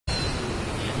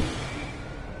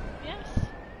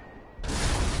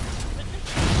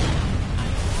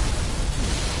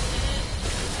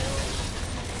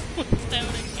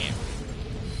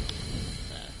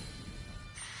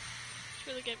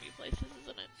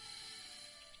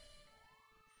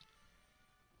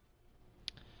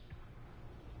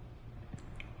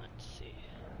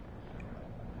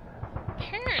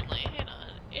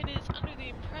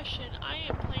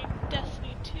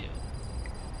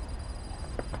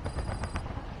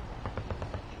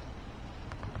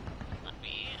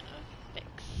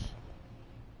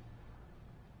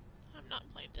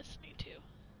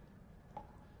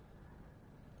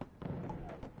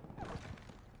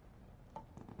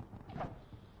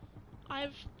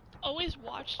I've always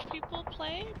watched people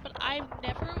play, but I've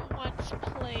never once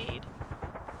played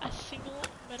a single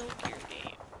Metal Gear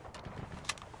game.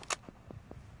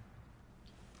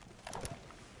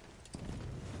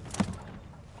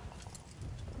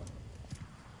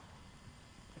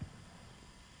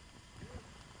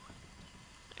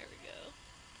 There we go.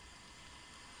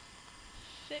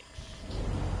 Fixed.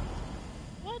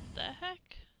 What the heck?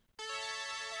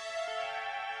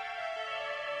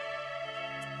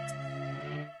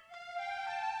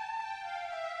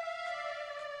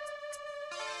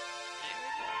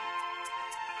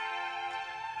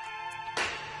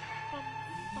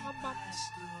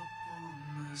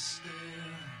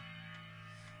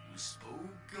 We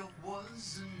spoke of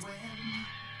was and when,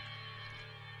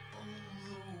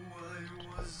 although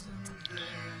I wasn't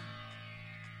there.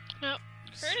 No,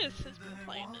 Curtis has been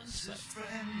playing this, but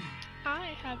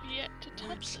I have yet to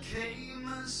touch this game.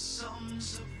 Came as some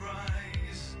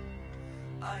surprise.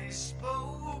 I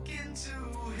spoke into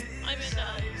his eyes.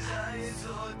 I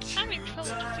thought Having trouble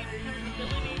just even having the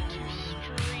ability to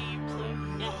stream, so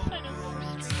yes, I know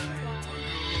how to stream well.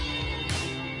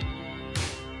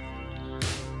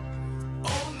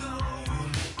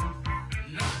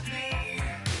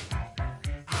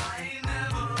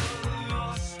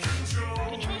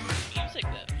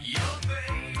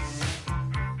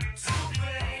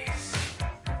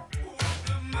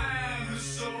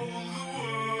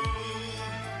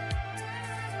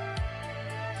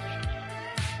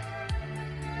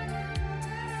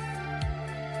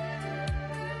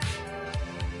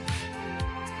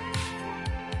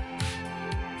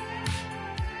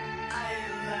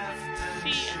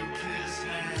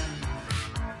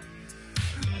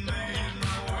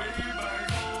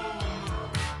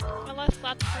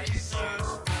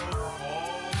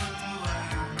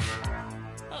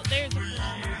 Oh, there's a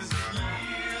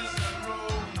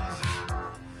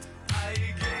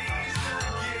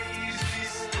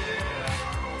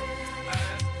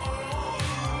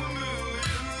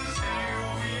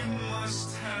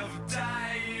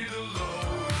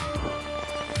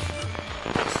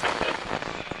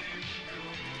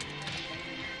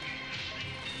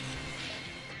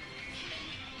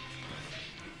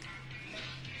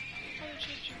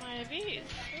IVs.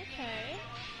 Okay.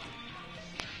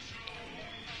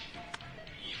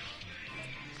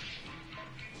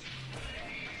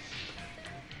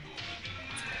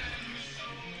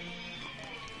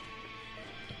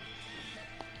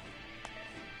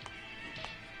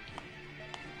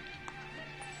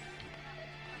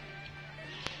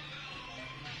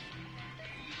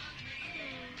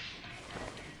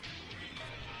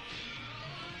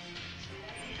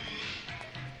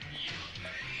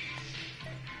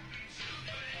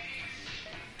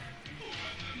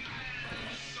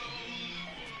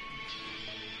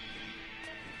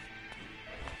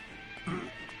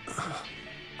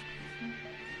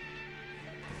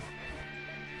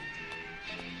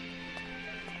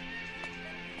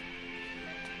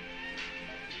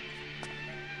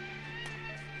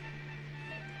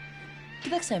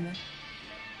 Kdo chceme?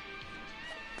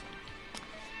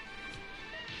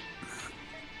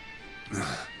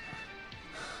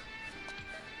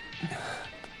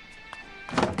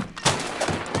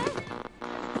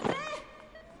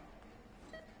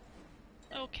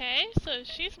 Okay, so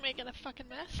she's making a fucking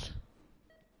mess.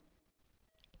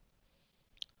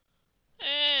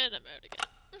 And I'm out again.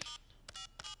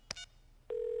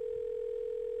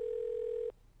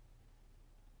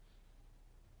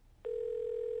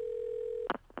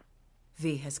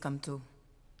 V has come to.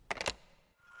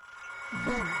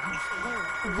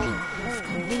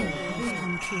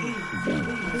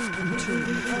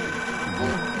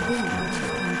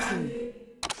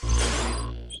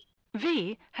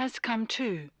 V has come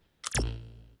to.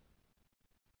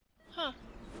 Huh.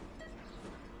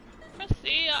 Press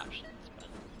the options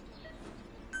button.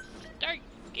 Start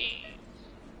game.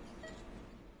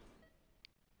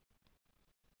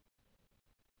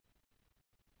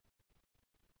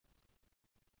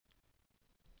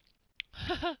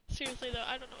 Seriously though,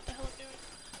 I don't know what the hell I'm doing.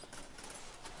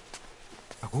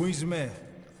 Who is me?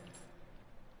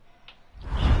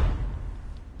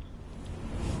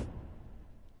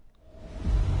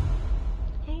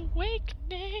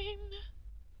 Awakening.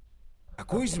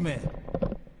 Who is me?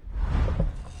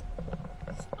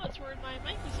 Oh, it's where my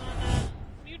mic was on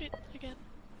muted again.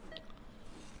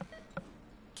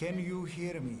 Can you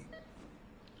hear me?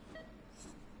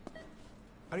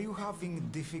 Are you having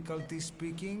difficulty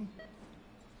speaking?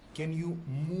 Can you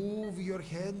move your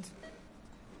head?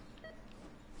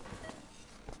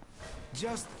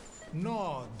 Just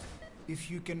nod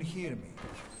if you can hear me.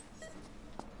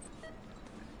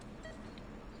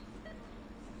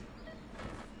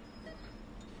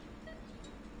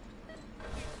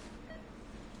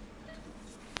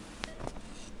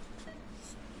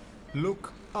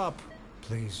 Look up,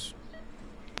 please.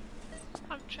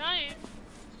 I'm trying.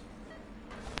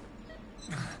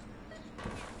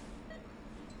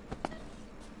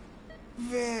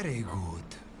 Very good.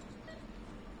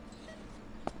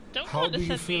 Don't How do you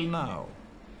condescend feel me. now?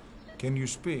 Can you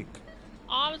speak?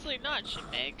 Obviously not,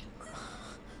 shitbag.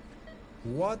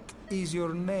 What is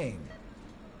your name?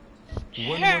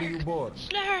 When were you born?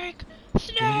 Snark!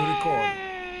 Snark! Can you recall?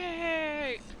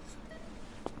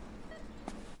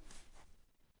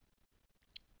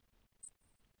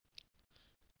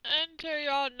 Enter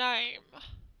your name.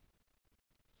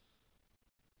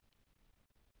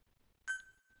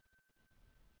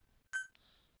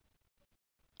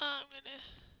 I'm gonna...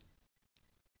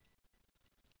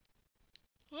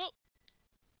 Whoop.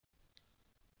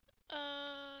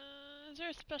 Is there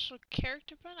a special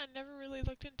character button? I never really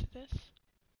looked into this.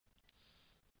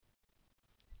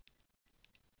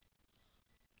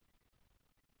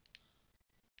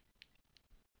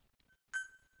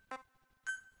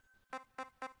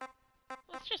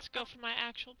 Let's just go for my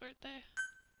actual birthday.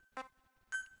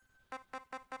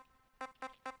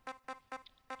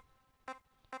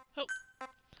 Oh.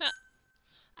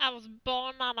 I was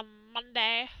born on a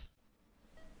Monday.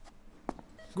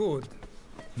 Good.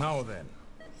 Now then.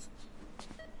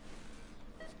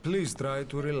 Please try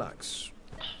to relax.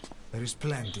 There is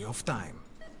plenty of time.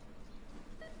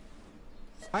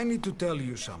 I need to tell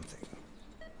you something.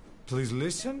 Please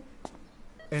listen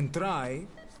and try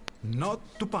not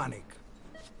to panic.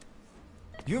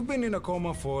 You've been in a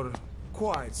coma for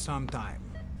quite some time.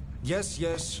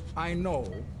 Yes, I know.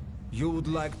 You would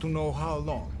like to know how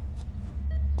long.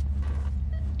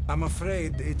 I'm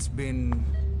afraid it's been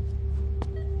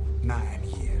 9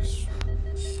 years.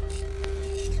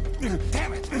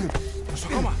 Damn it!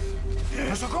 Nosocoma!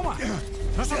 Nosocoma!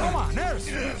 Nosocoma! Nurse!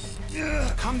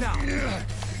 Calm down.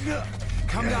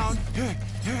 Calm down.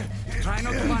 Try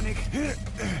not to panic.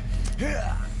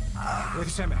 Wait a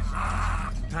second.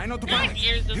 Try not to 9 panic.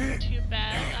 years isn't too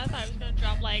bad. I thought I was gonna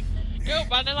drop like, you've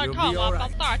been in a You'll be coma all for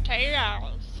right. 30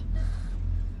 years.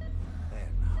 There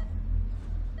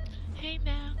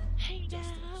now. Hey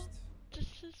now, this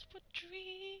is what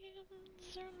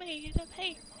dreams are made of.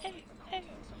 Hey.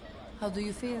 How do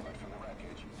you feel?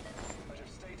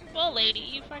 Well, lady,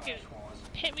 you fucking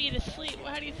hit me to sleep.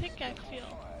 How do you think I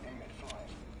feel?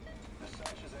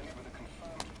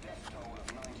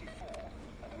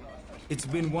 It's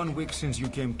been 1 week since you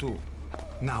came to.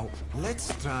 Now,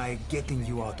 let's try getting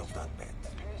you out of that bed.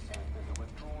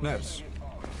 Nurse.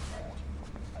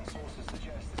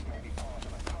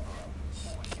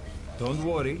 Don't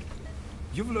worry.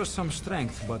 You've lost some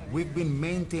strength, but we've been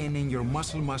maintaining your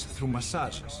muscle mass through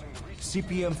massages,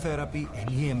 CPM therapy, and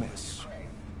EMS.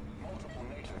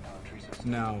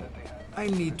 Now, I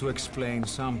need to explain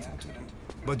something to you,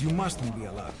 but you mustn't be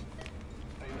alarmed.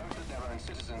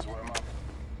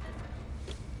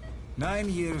 9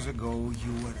 years ago,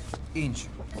 you were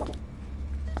injured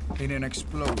in an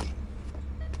explosion.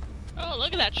 Oh,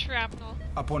 look at that shrapnel.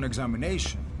 Upon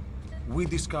examination, we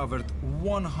discovered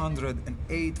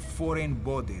 108 foreign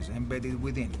bodies embedded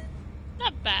within you.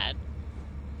 Not bad.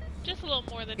 Just a little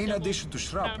more than In double addition to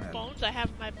the amount of shrapnel, bones I have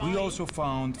in my body. we also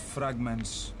found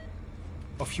fragments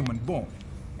of human bone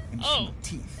and human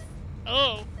teeth.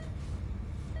 Oh,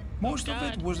 Most of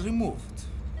it God. was removed,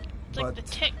 it's like but the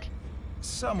tick.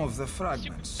 some of the Super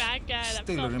fragments bad guy that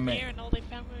still fell from remain. there and all they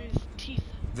found were his teeth.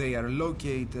 They are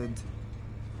located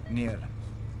near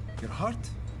your heart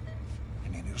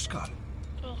and in your skull.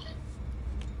 Ugh.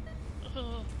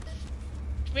 Ugh.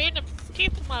 Random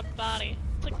teeth in my body.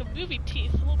 It's like the movie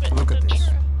teeth, a little bit Look at this.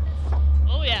 Natura.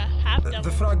 Oh yeah, half double.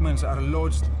 The fragments are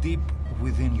lodged deep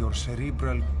within your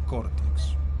cerebral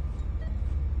cortex.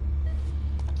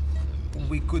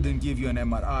 We couldn't give you an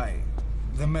MRI,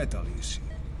 the metal, you see.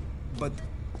 But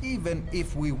even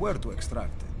if we were to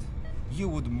extract it, you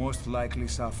would most likely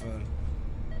suffer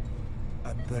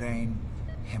a brain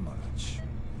hemorrhage.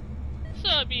 So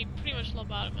I'd be pretty much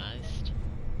lobotomized.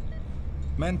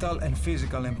 Mental and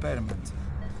physical impairment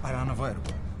are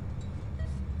unavoidable.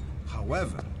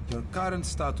 However, your current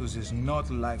status is not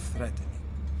life-threatening.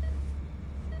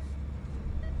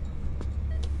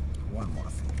 One more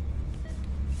thing.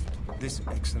 This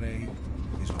X-ray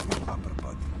is of your upper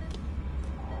body.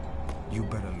 You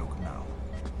better look now.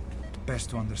 Best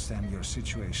to understand your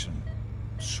situation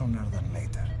sooner than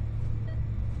later.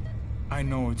 I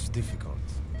know it's difficult,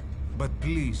 but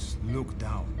please look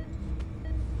down.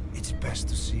 It's best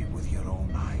to see with your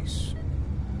own eyes.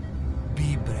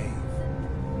 Be brave.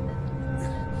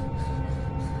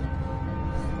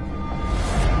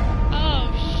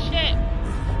 Oh shit.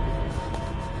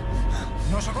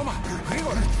 Nosocoma,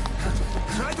 Grigor,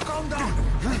 try to calm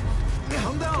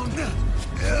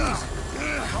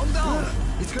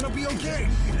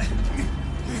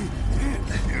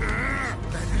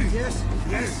Yes,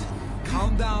 yes.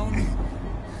 Calm down.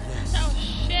 Yes. Oh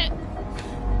shit.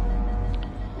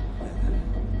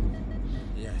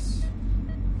 Yes.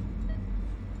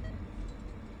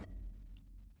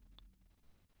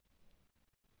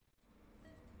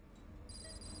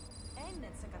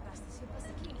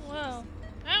 Well,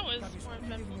 that was more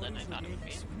eventful than I thought it would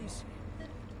be.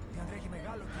 Διατρέχει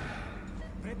μεγάλο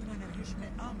κίνδυνο. Πρέπει να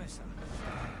ενεργήσουμε άμεσα.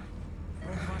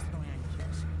 Προετοιμάστε τον για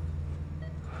εγχείρηση.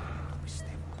 Το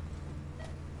πιστεύω.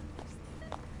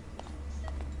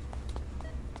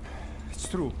 It's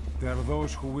true. There are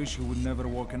those who wish you would never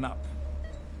woken up.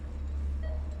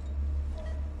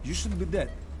 You should be dead,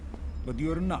 but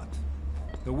you're not.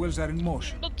 The wheels are in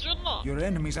motion. But you're not. Your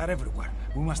enemies are everywhere.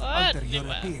 We must alter your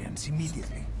appearance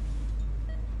immediately.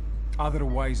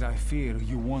 Otherwise, I fear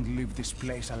you won't leave this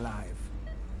place alive.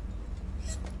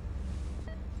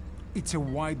 It's a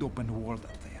wide open world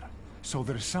up there, so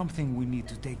there's something we need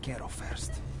to take care of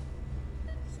first.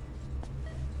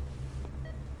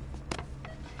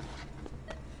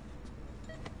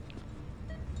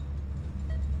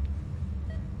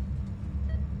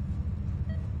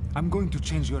 I'm going to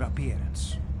change your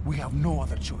appearance. We have no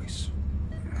other choice.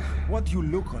 What you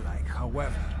look like,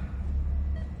 however.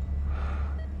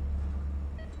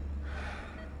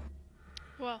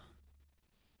 Well.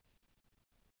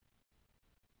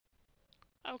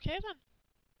 Okay then.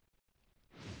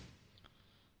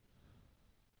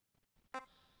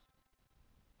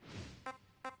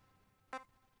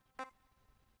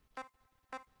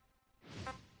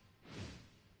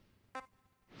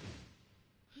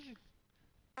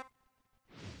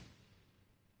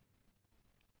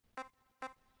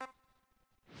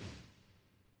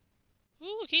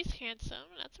 Ooh, he's handsome.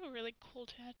 That's a really cool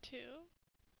tattoo.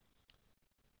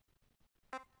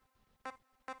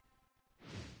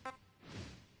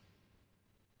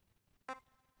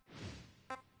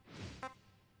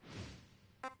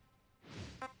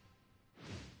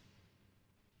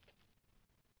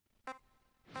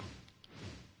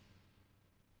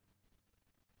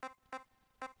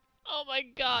 Oh my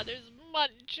god, there's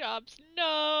mutton chops.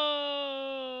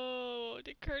 No!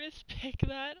 Did Curtis pick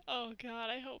that? Oh god,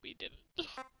 I hope he didn't.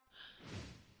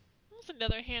 That's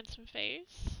another handsome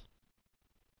face.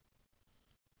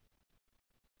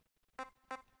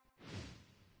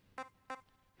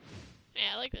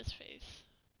 Yeah, I like this face.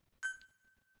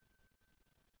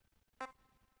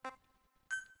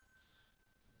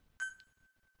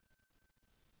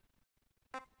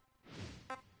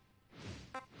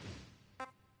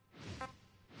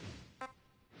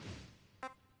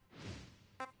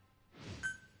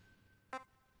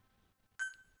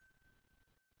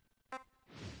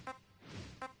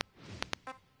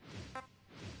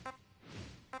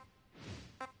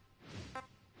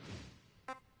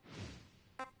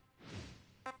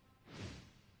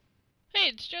 Hey,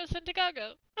 it's Joe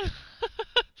Santiago.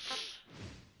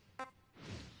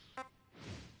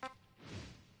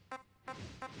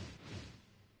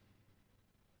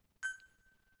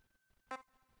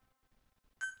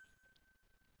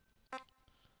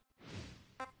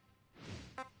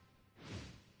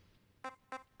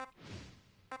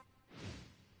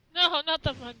 No, not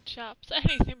the mutton chops.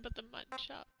 Anything but the mutton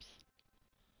chops.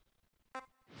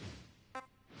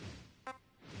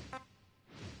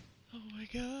 Oh my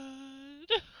god.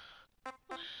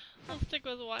 I'll stick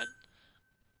with one.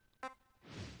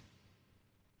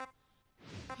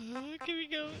 Can we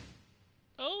go?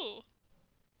 Oh,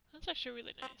 that's actually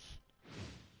really nice.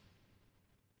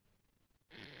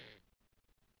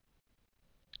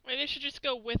 Maybe I should just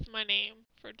go with my name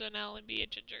for Donnell and be a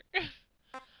ginger.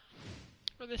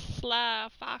 Or the sly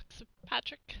fox of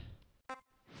Patrick.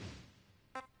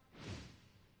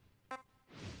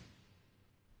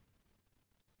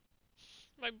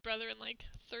 My brother in like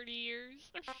 30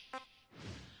 years.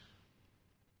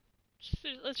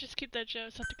 Let's just keep that Joe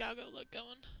Santiago look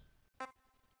going.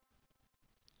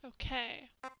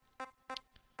 Okay.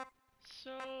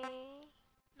 So,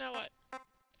 now what?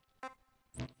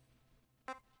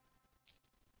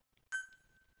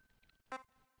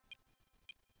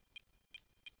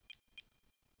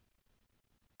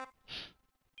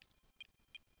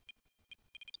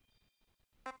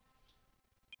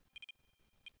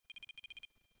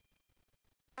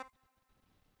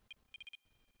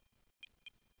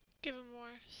 Give him more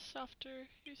softer,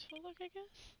 useful look, I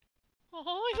guess?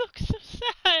 Oh, he looks so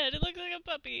sad! It looks like a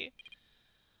puppy!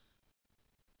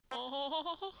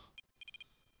 Oh.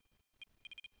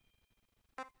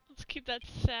 Let's keep that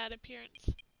sad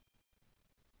appearance.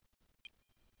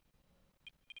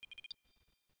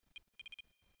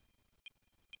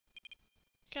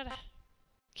 Gotta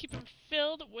keep him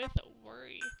filled with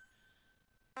worry.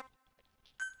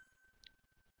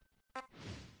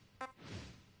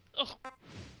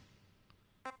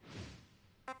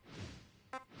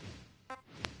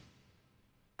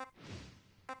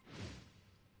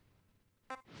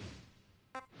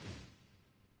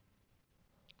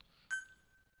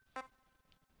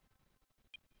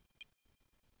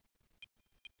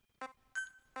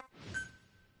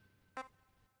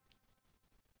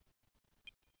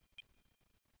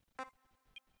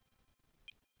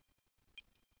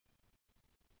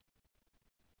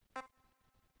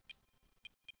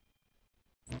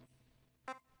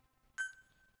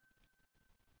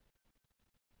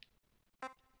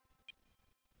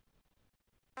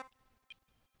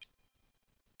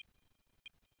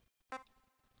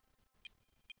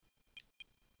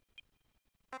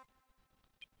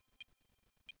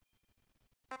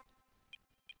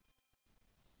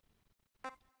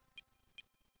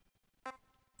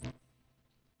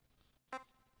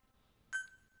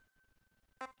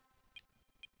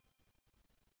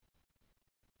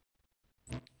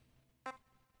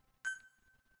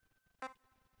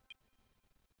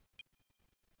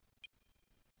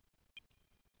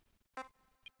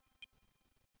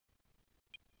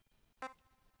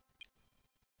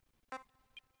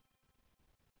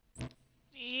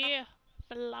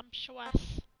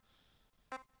 voluptuous.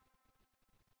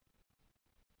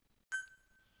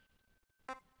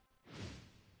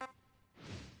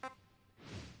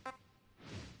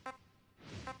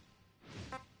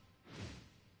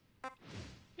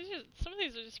 Some of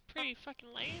these are just pretty fucking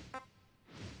lame.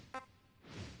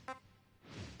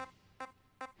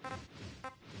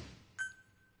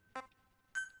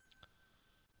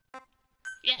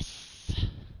 Yes!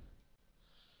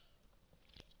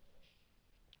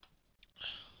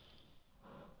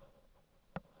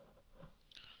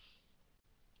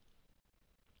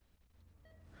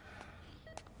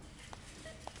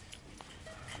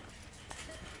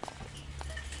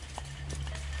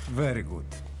 Very good.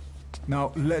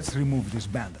 Now let's remove these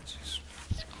bandages.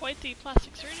 It's quite the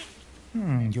plastic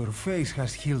surgeon. Your face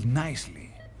has healed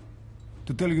nicely.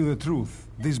 To tell you the truth,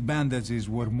 these bandages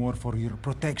were more for your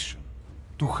protection.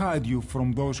 To hide you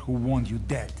from those who want you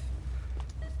dead.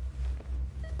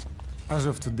 As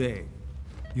of today,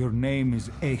 your name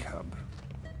is Ahab.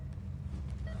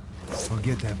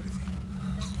 Forget everything.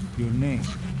 Your name,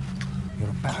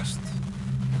 your past.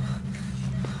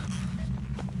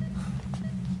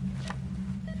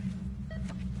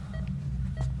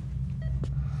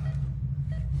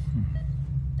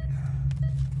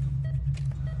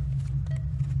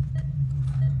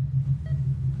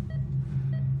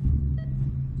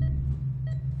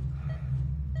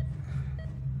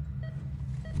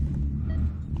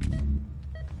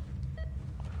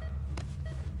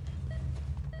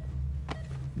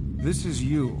 This is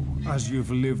you, as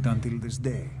you've lived until this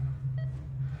day.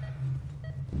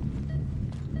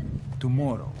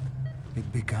 Tomorrow,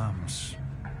 it becomes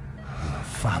a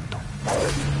phantom.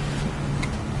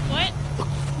 What?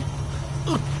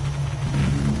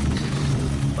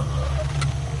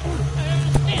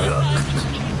 I don't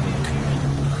understand.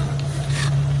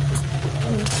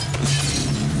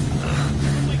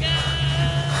 Oh my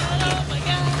god! Oh my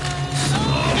god!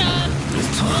 Oh god!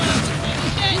 Oh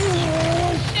shit!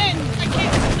 Shit! I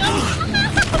can't. No!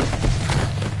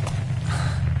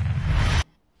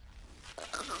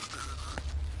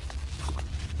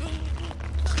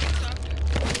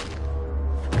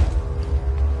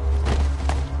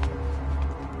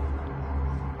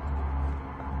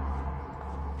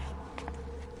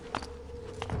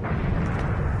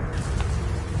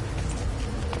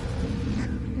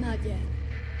 Not yet.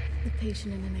 The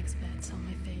patient in the next bed saw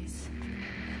my face.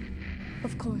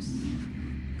 Of course,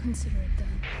 consider it done.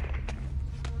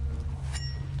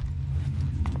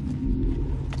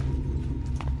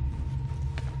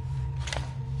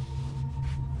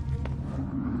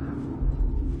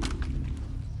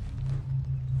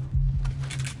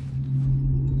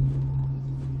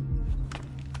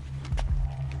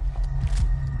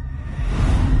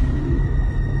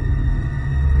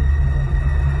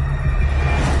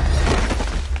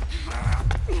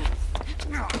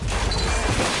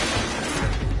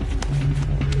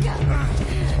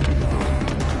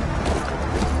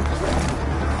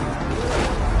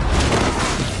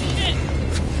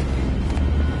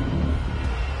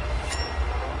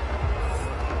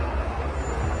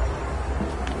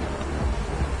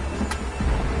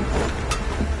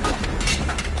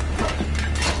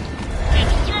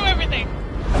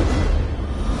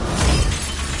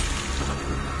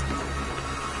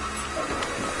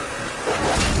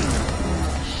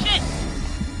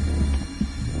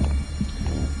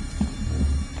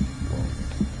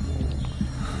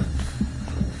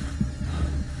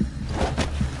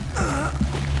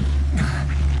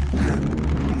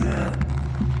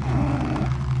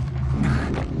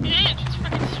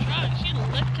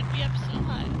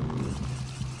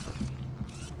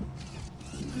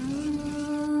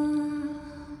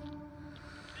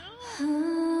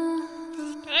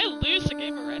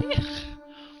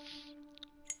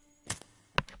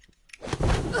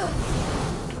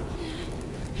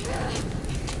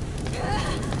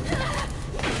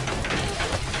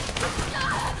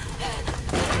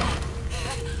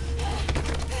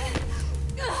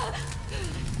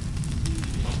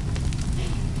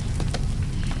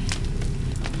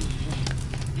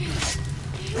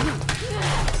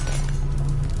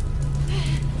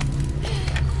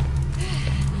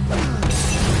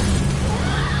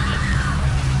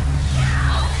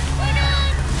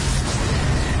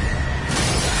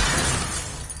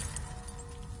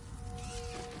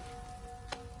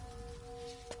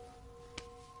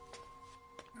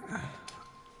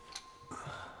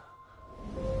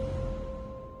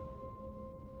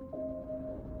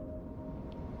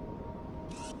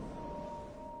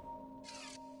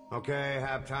 Okay,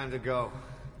 have time to go.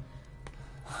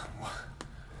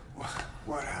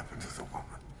 What happened to the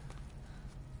woman?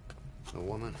 The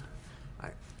woman?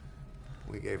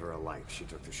 We gave her a light. She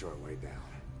took the short way down.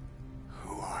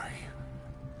 Who are you?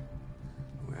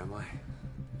 Who am I?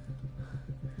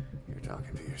 You're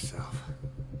talking to yourself.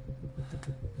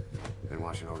 Been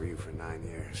watching over you for 9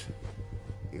 years.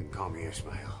 You can call me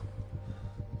Ismail.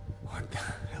 What the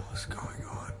hell is going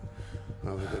on?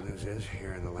 Well, the good news is,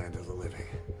 you're in the land of the living.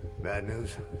 Bad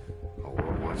news? The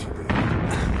world wants you dead.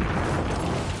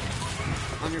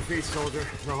 On your feet, soldier.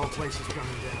 The whole place is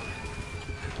coming down.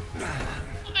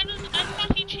 I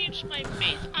thought he changed my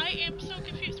face. I am so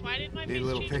confused. Why did my Need face a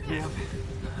little change? pick-me-up?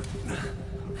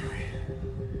 Okay.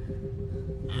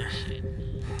 Oh, shit.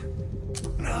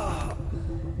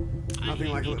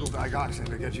 Nothing like a little digoxin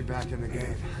to get you back in the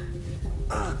game.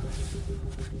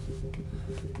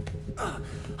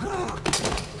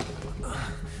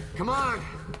 Come on!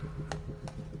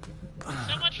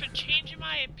 So much for changing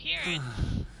my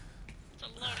appearance. It's a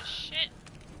load of shit.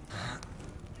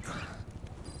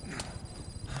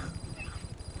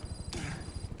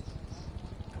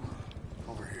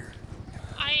 Over here.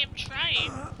 I am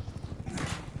trying.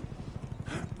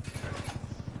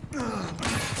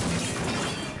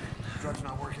 Drug's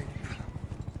not working.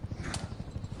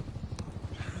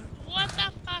 What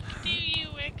the fuck do you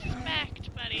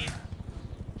expect, buddy?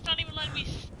 It's not even letting me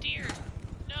steer.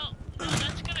 No,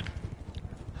 that's gonna...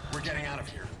 We're getting out of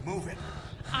here. Move it.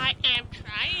 I am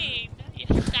trying, you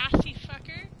sassy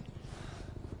fucker.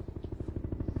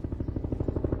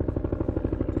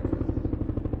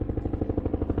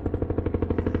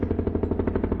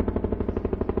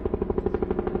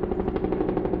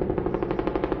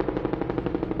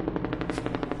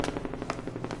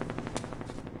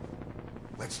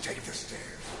 Let's take the stairs.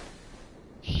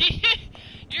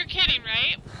 You're kidding,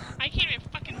 right? I can't even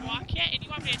fucking walk yet, and you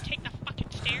want me to take the fucking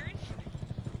stairs?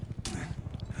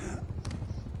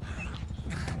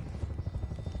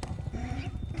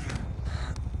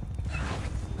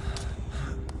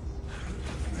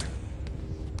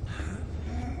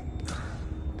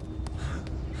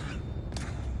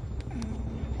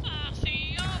 I'll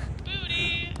see your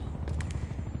booty.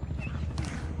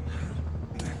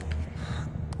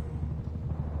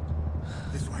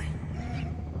 This way.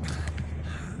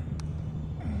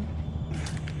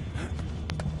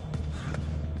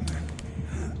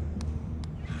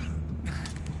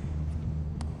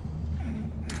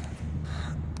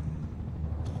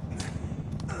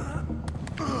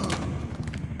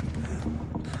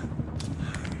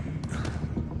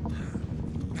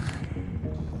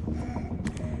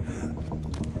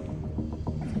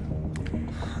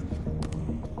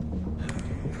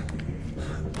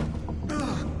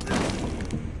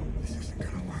 This isn't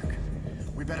gonna work.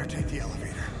 We better take the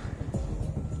elevator.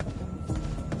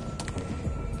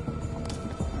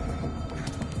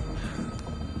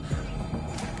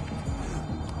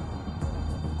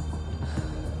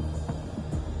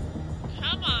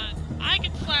 Come on. I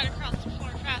can slide across the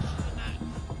floor faster than that.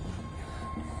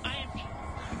 I am...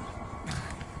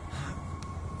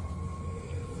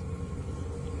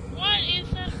 What is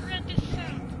that horrendous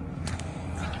sound?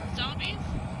 Fucking zombies?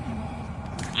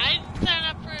 I didn't sign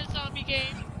up for a zombie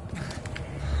game.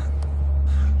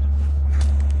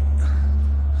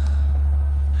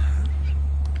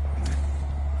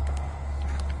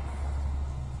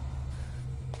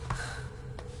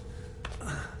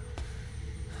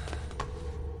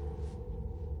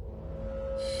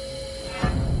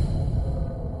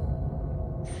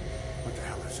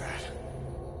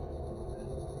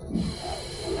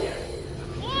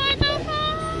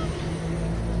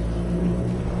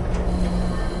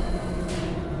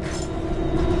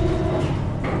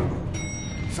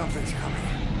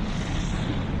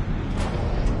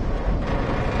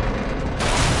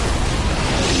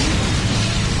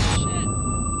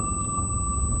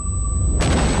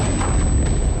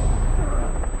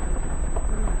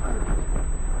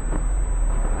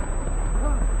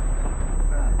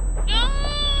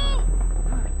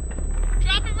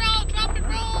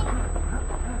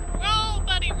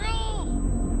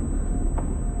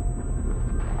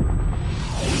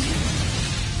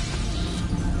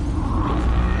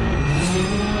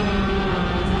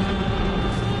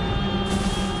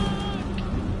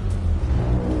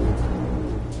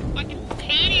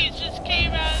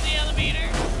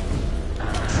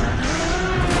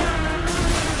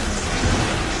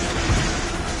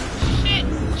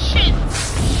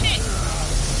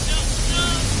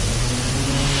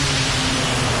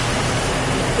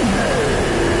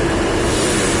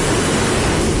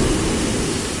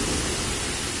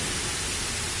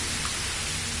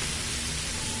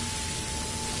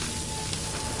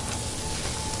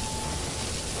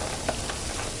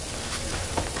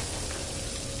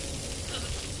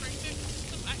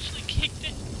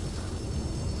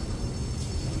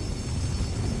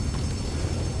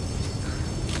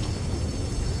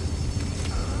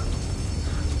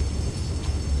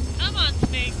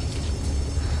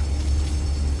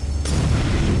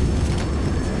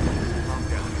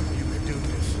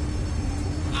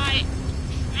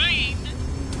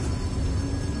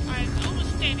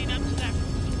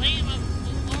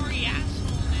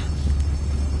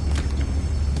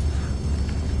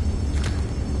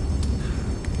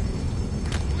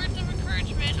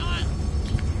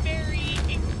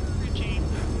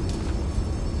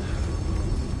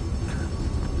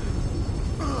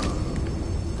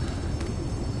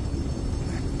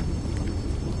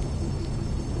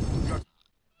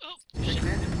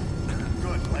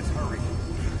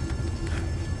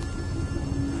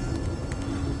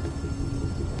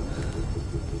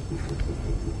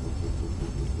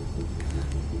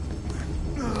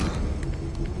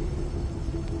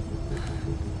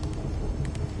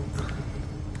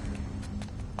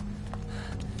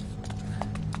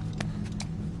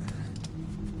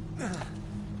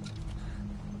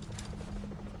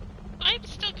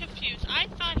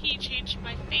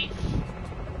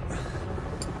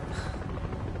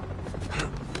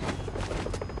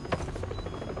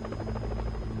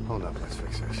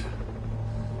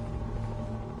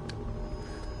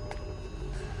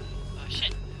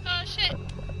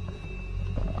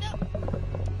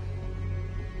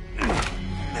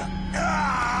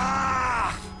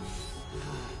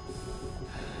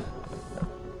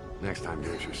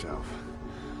 yourself.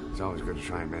 It's always good to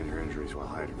try and mend your injuries while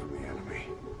hiding from the enemy.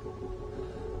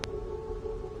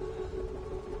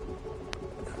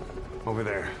 Over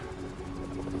there.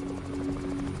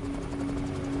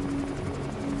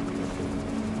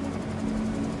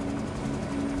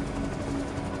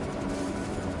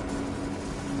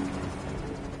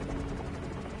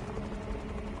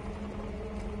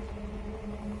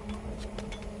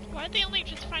 Why did they only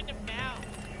just find him now?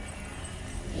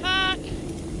 Fuck!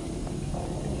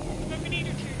 Maybe we need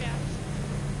your tear gas.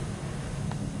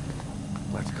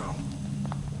 Let's go.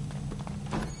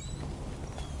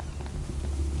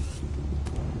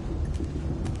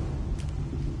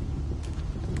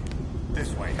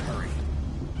 This way, hurry.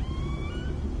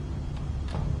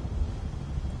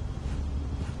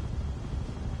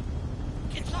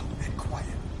 Get low! And quiet.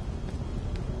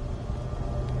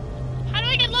 How do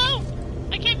I get low?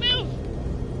 I can't move!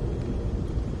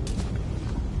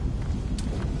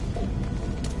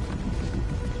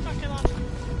 Fuck, I lost him.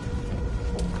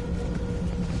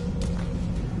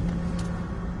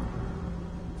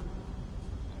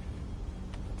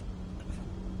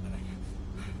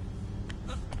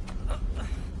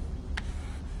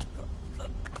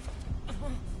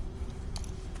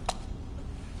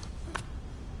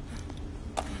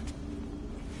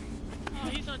 Oh,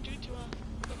 he's not doing too well.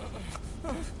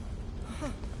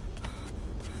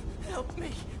 Help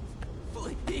me,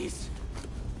 please.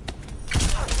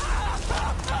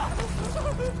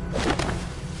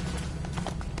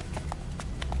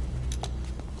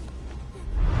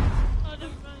 Oh,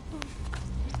 never mind.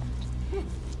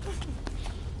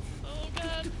 Oh,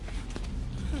 God.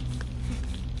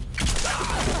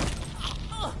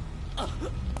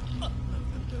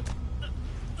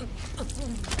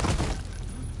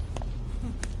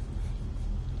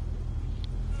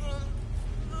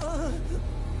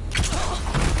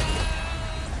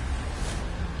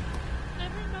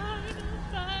 Never mind, I'll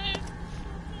find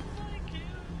someone like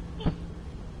you.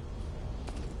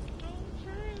 Don't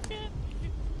forget me.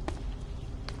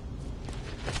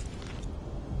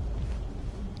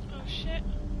 Oh shit.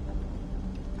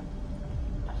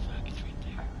 Oh fuck, it's right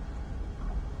there.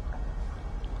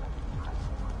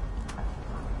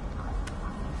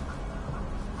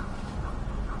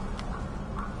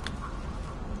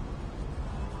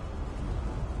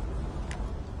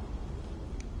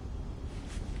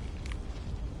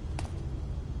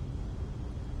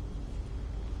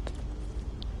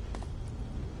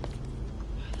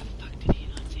 Why the fuck did he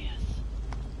not see us?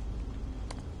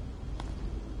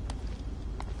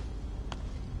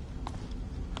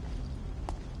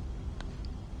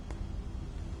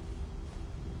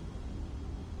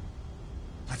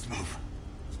 Let's move.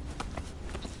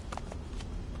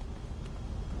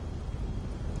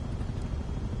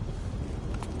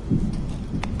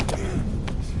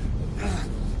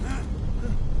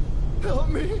 Help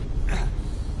me.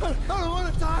 I don't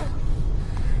want to die.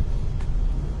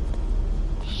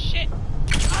 Shit.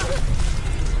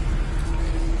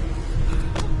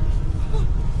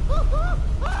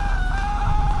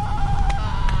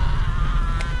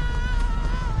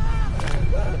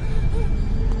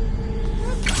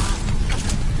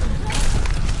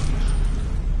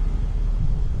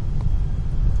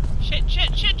 Shit,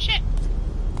 shit, shit, shit.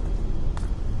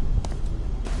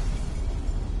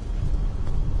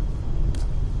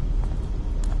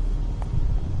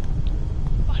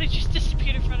 Body just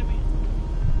disappeared in front of me.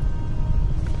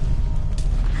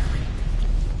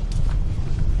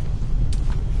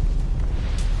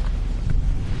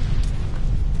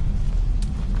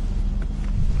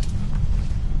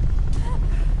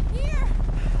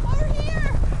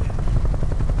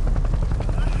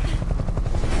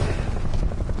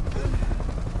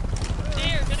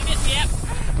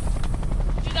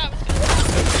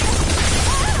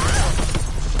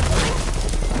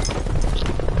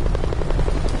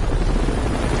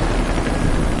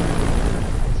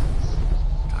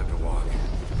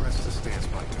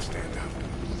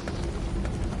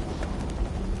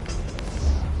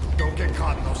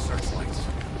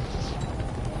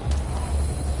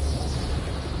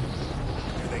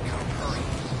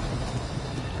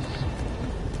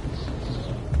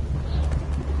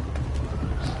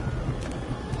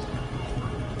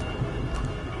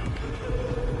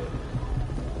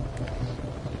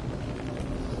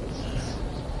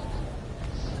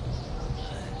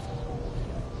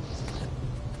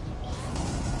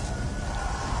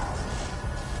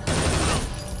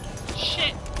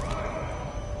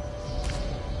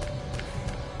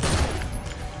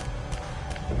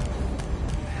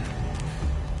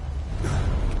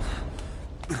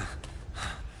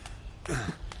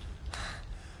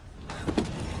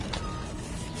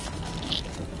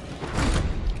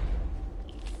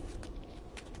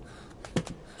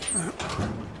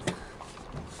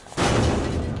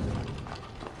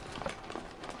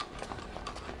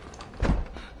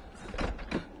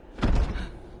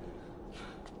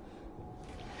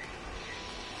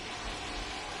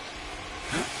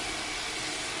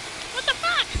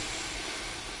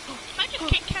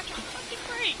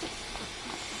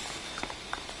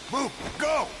 Move!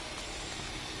 Go!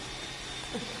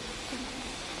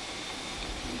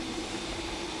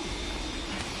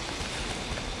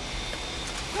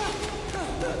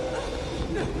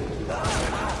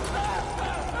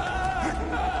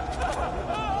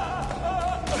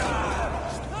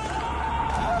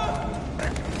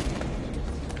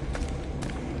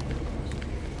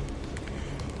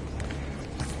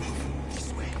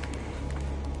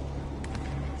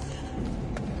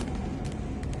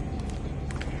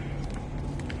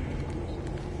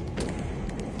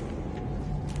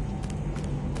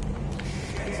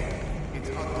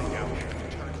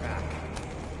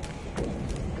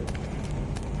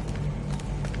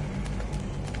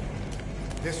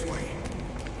 This way.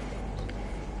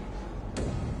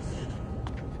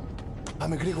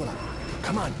 Πάμε γρήγορα.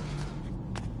 Come on.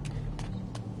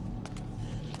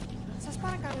 Σας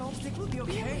παρακαλώ, Τι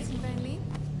συμβαίνει?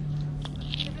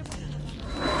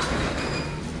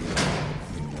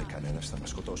 Δεν είναι κανένας, θα μας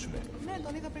σκοτώσουνε. ναι,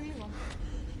 τον είδα πριν λίγο.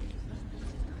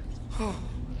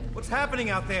 What's happening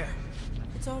out there?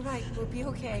 It's all right, we'll be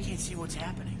okay. I can't see what's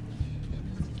happening.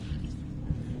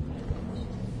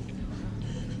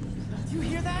 Do you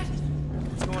hear that?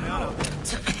 What's going on out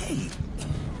there? Hey!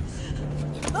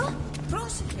 Oh,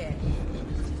 πρόσεχε!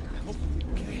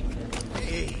 Okay.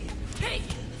 Hey! Hey!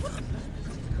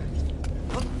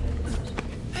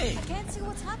 Hey! I can't see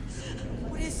what's happening.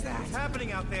 What is that? What's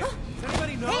happening out there? Does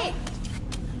anybody know? Hey!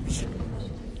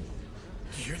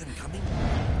 You hear them coming?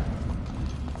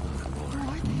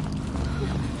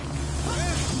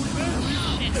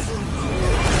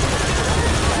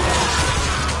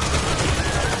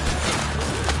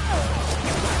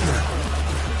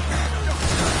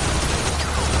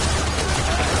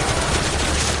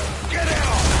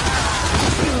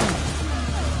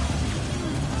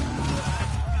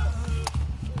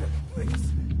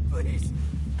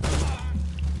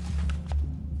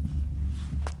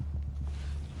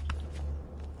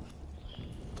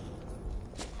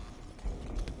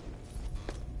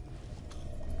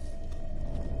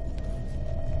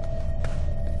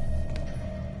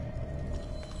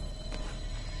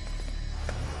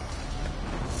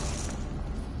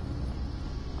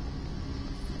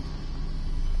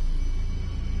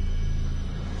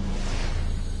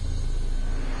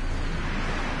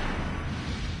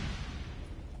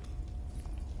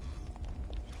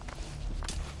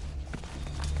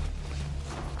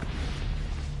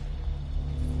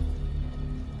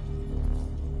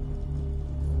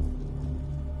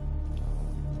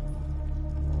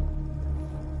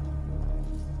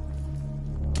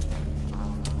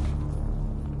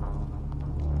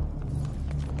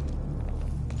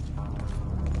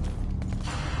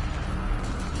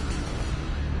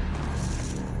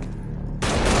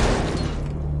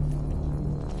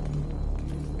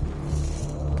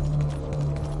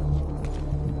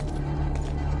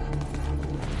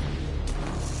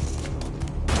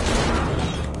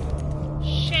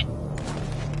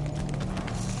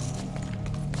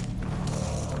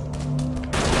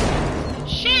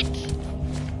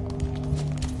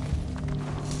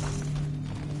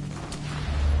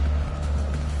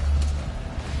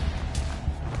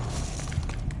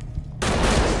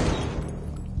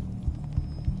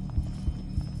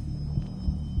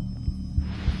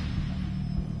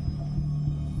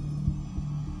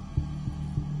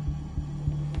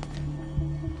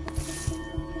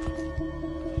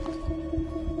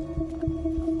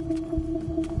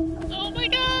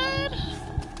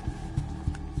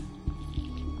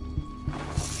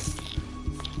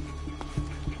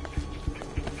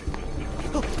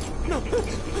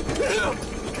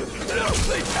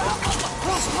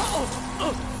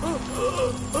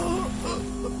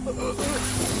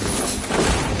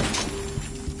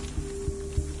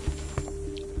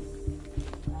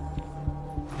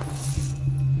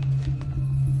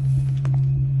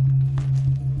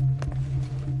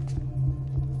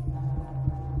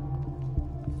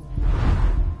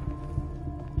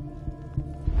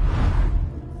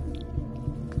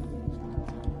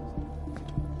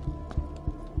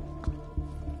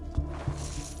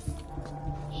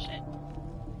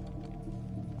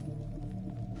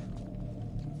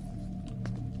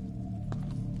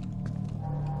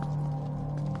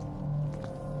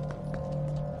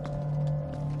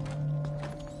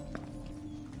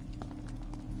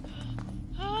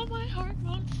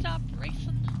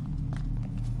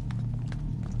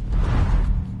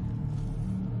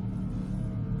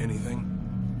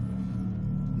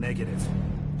 Negative.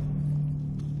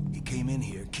 He came in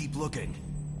here. Keep looking.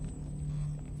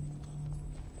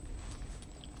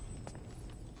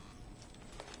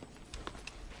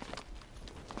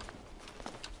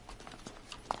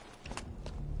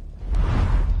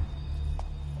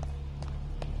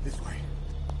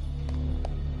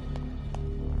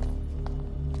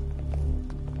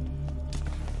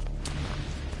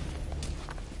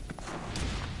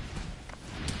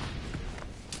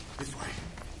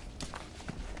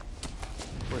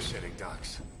 sitting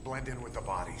ducks. Blend in with the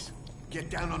bodies. Get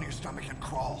down on your stomach and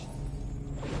crawl.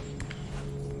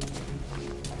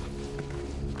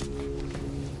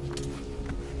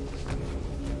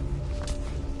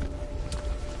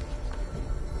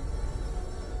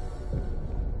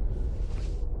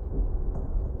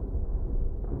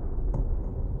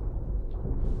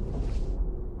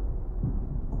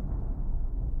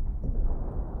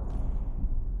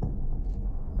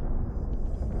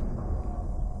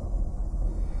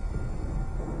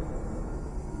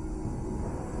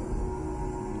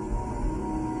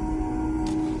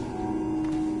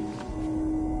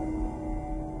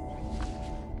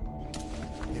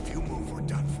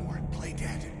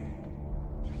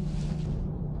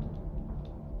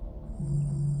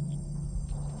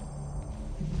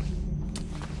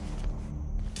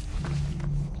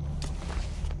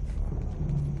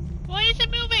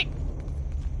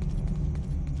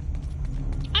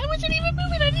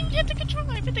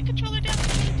 Put the controller down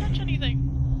so I didn't touch anything.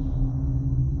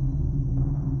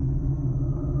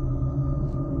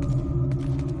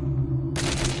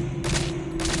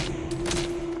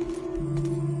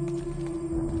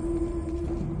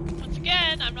 Once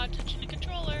again, I'm not touching the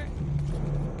controller.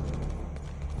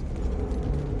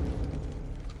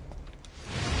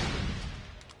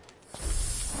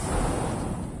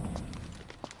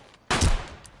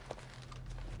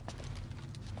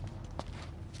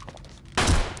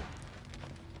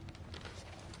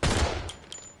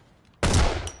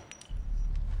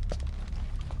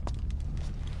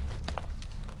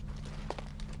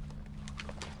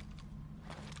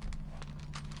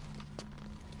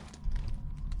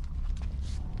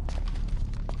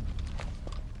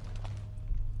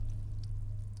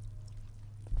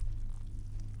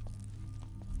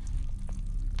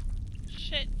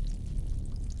 Shit.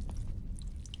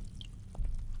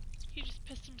 He just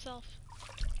pissed himself.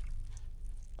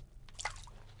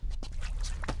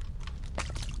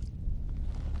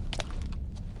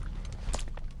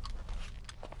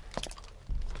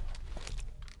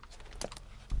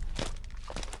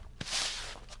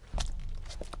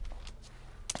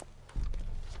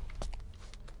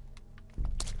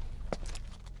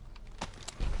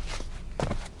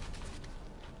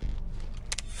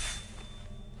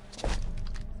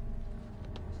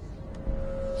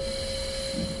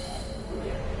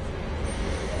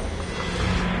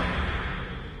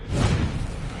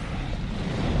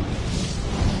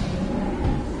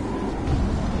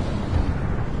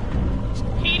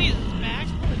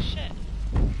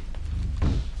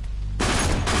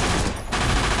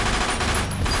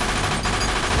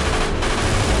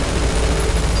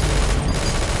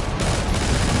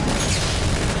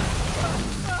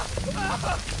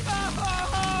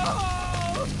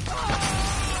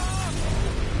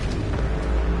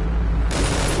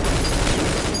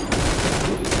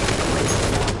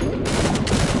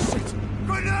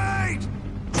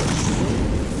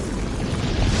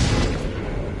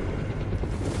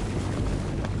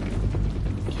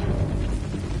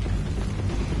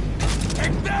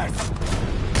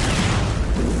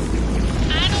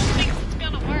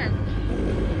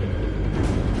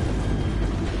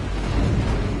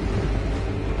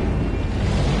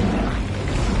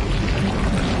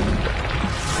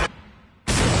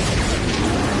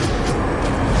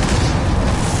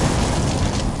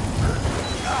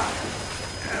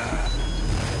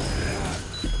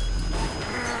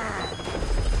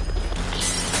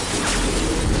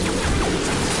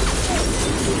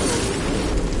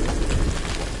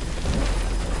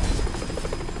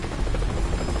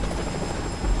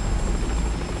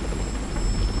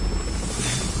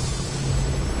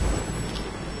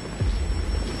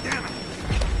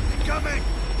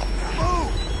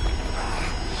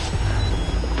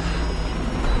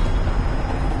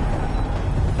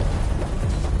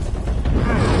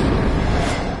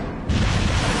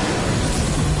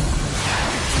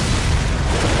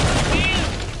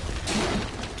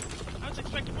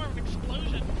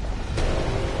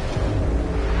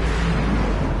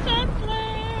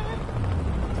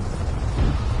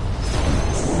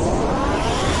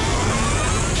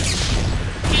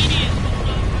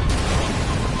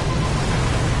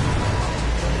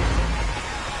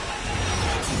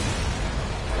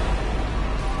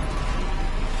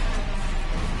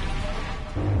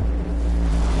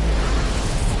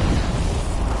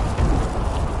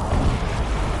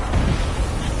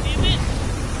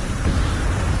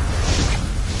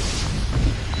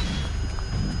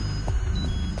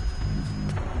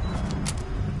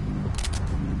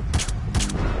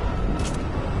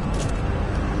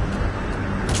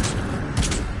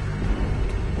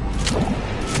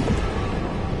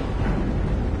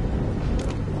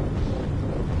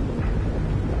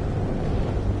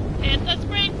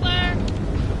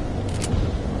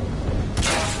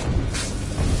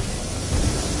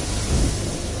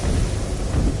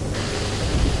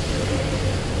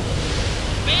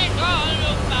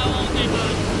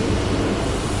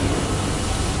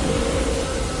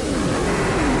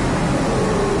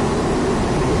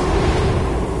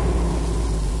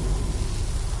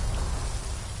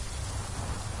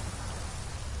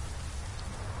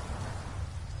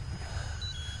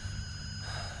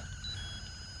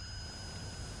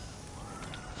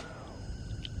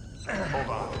 Hold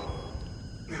on.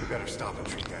 You better stop and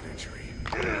treat that injury.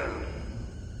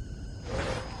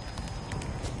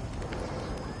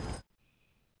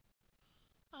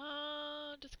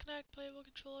 Disconnect playable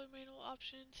controller, manual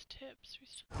options, tips,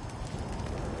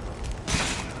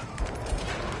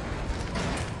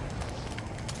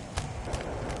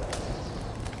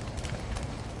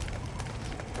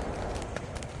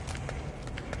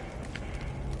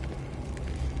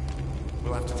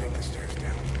 We'll have to take the stairs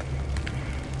down.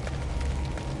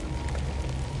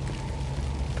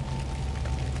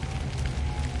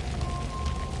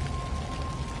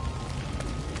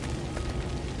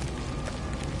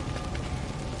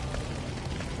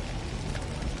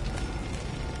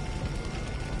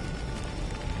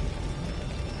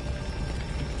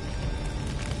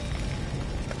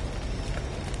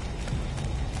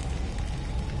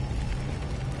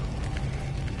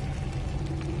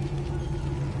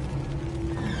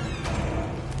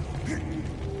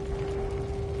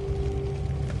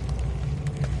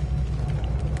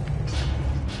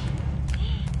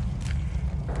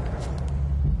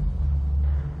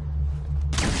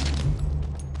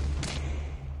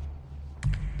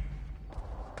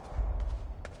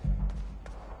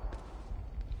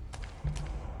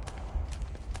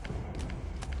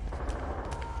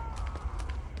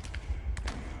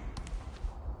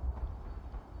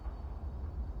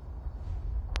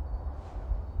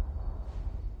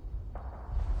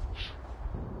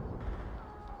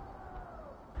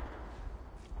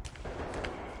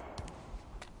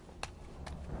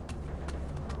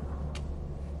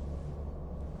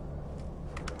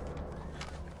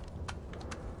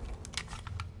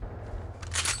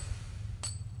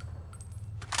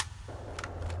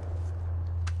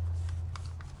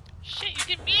 Shit,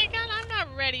 you give me a gun? I'm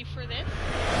not ready for this.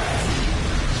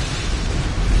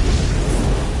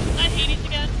 I Hades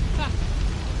again. Fuck.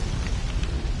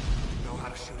 Know how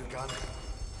to shoot a gun?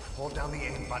 Hold down the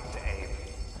aim button to aim.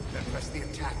 Then press the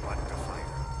attack button to fire.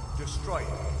 Destroy it.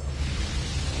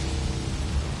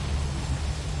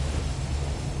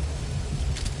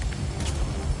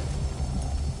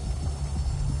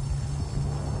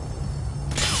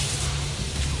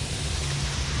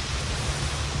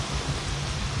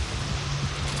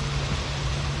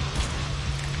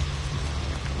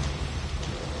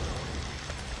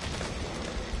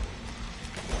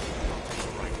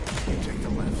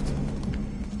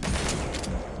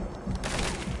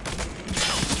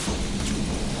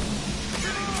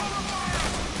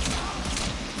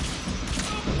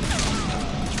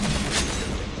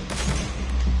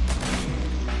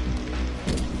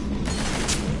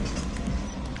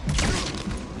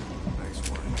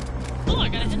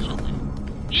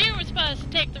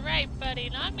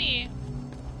 Not me.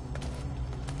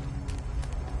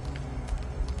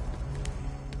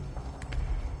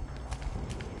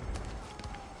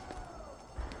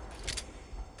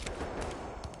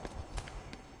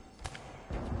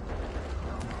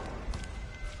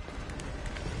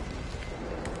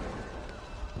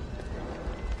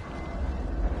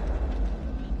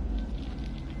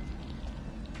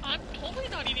 I'm totally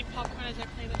not eating popcorn as I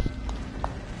play this.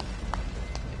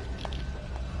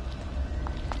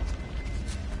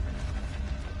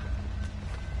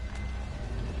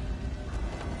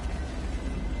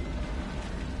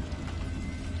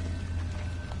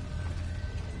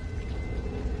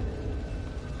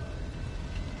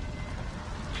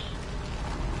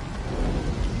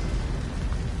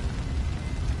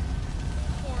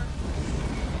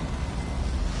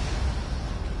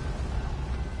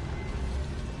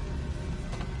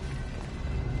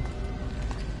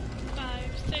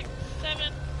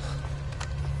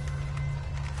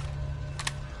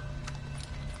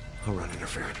 I'll run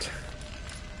interference.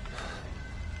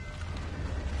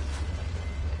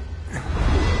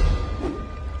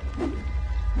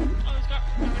 Oh, he's got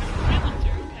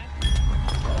silencer, okay.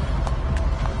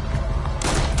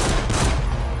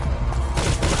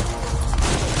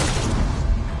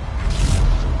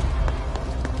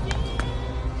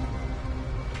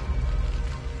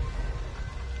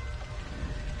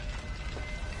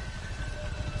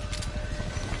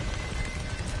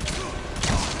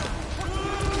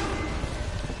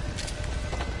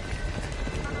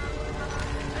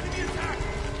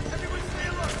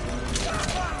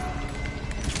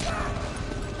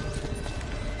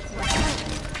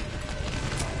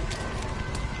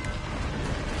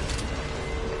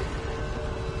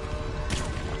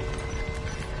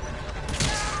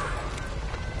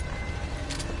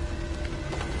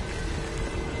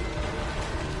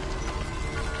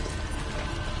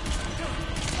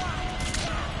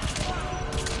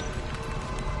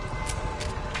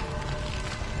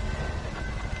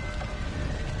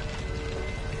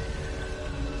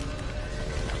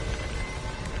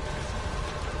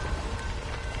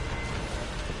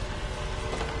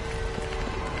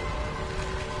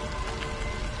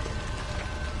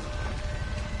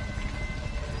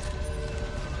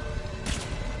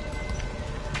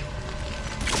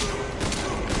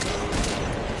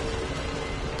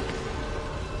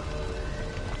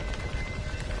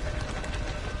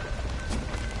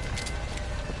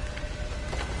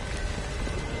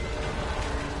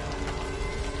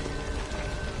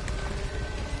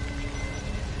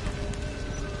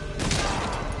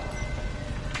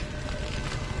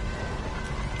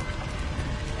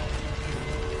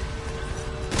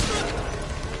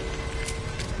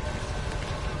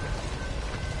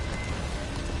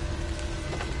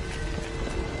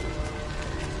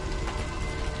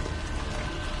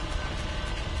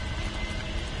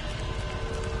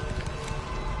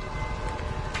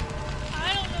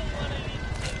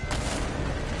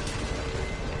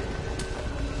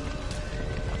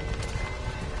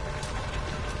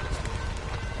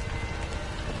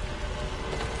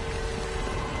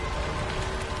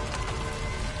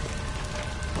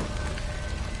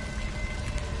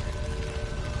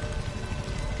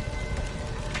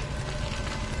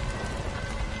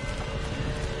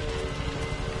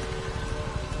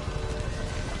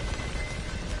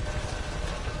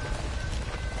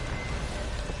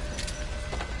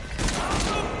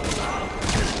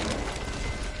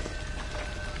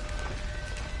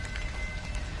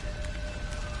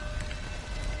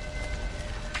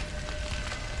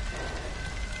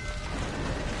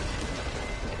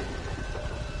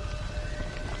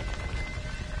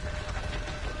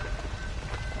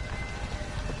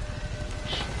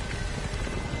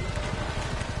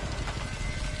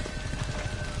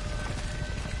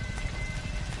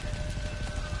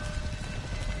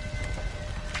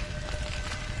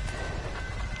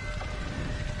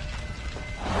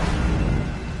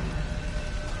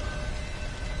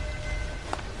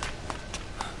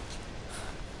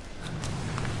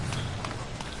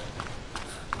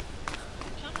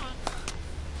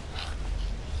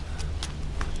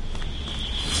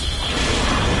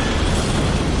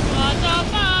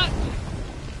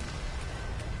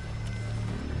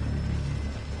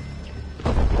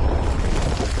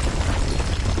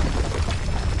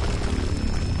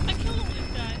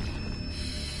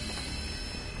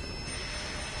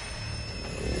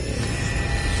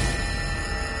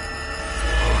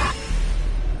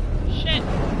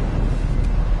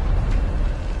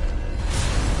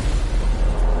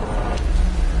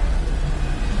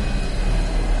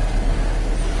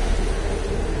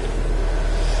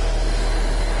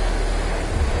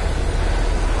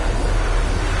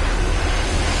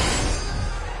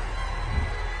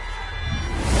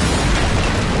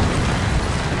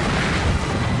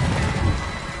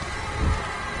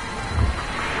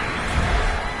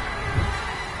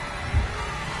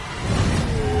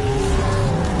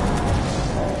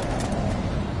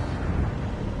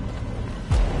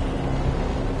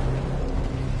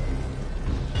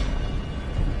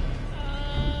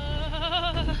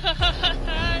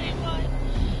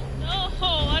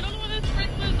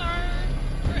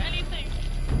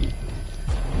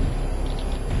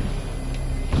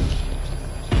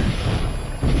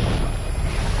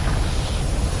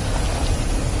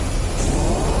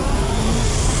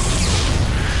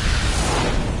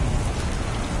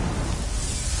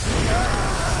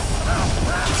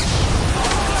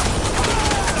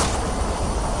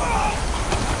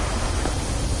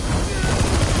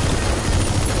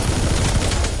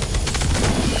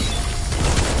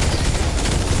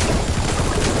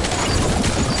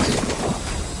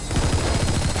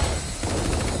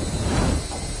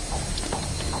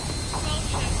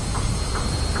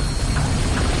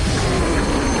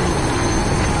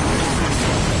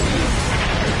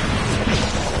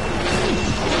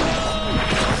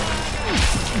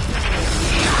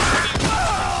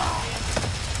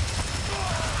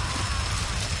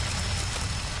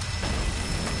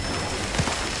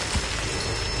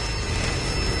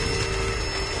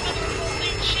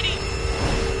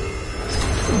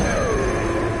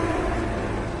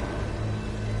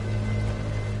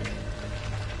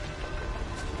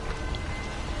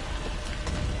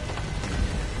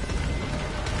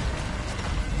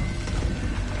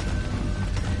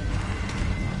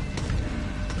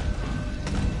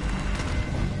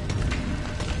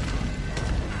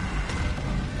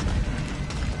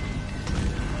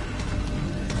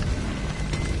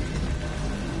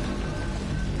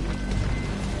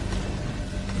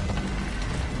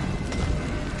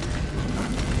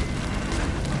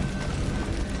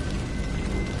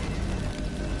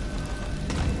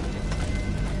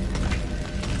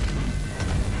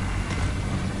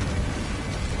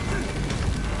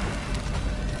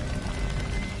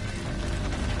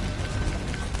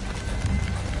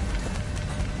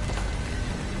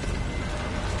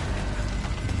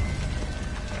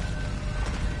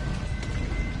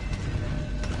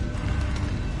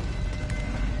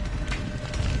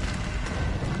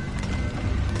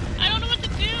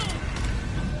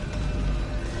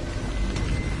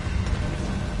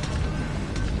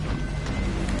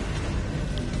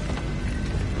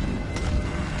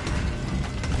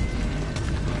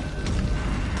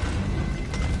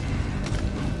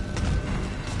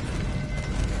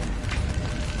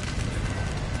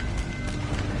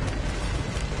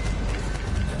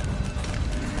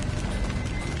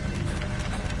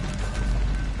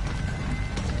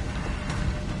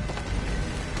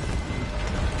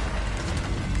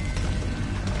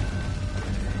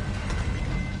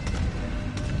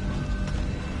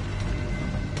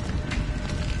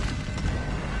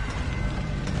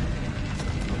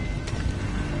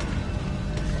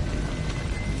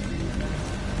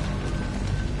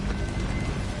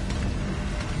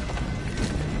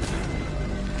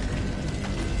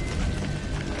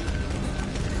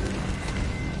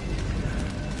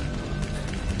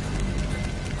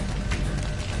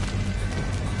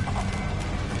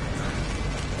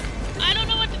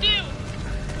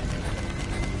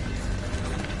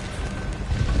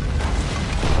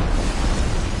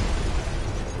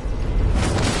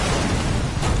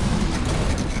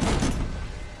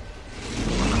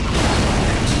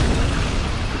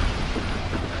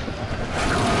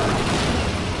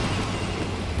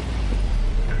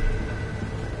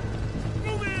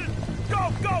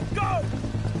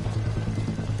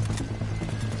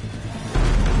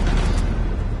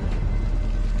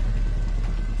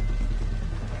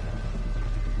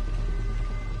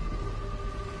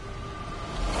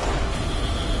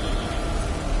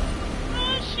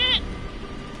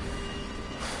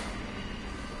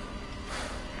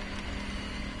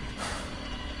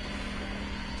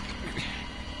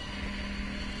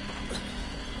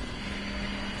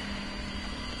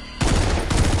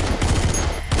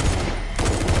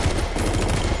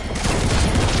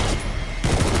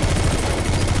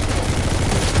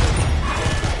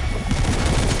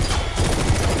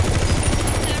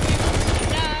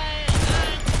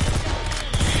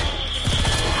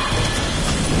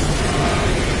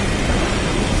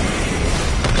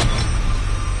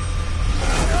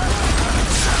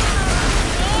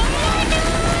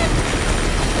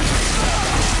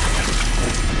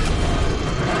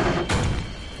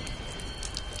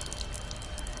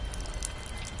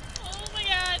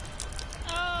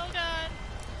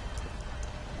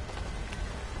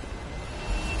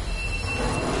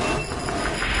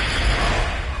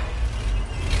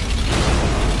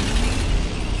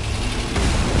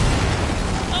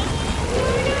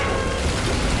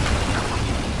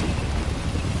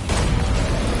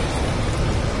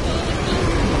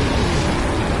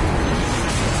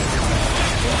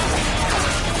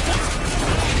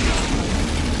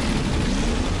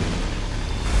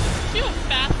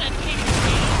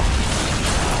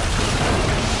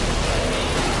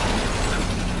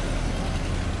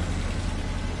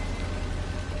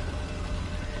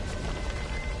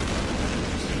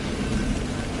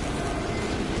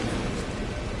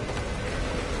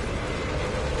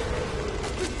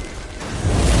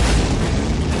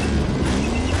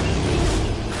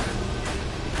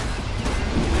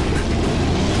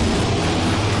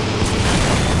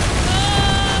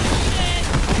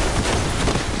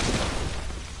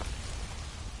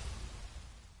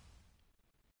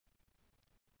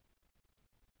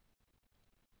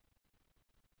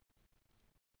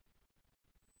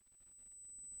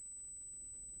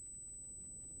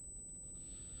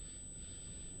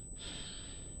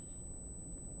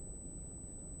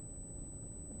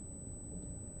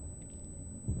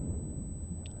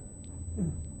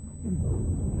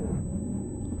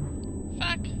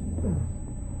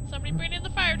 Somebody bring in the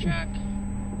fire truck.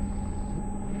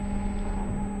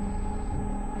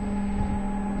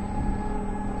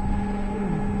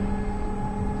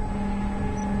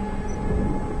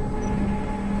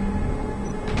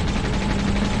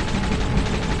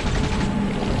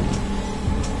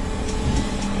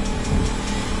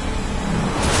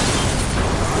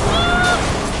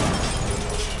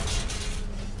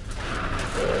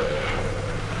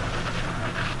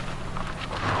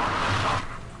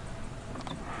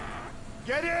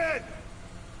 Get in!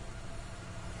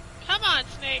 Come on,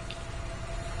 Snake.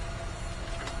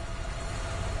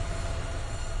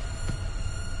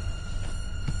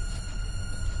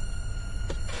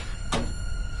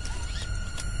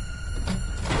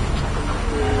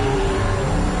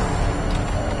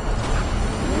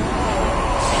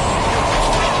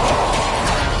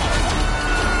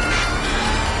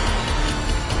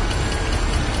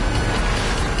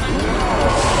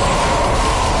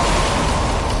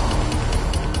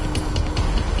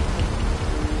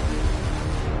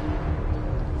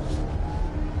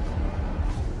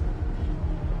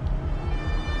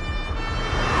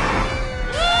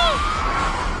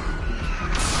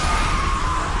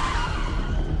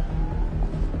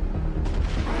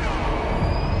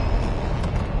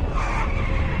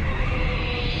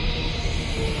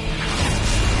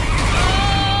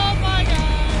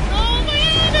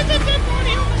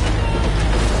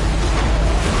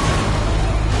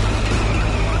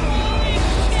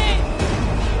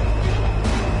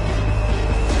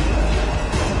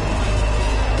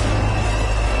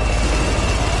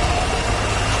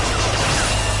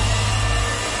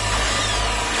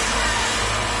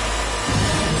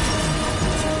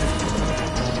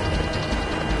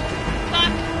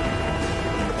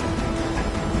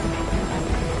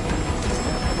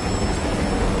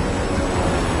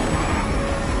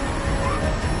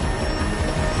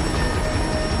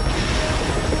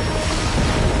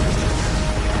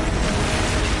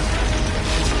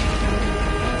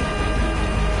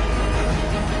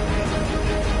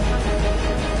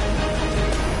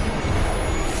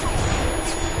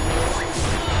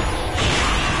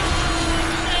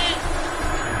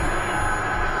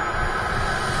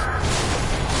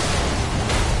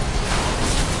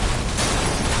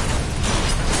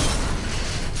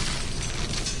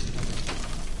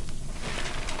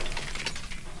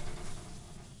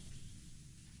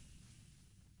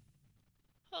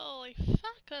 Holy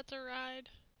fuck, that's a ride.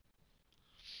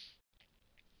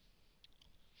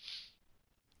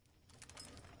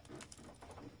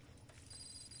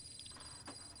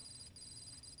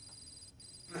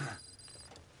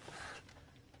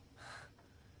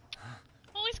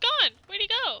 Oh, he's gone! Where'd he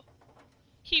go?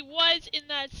 He was in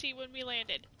that seat when we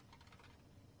landed.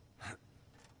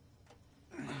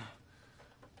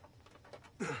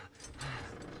 And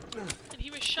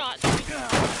he was shot, so he couldn't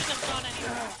have gone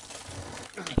anywhere.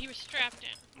 And he was strapped in.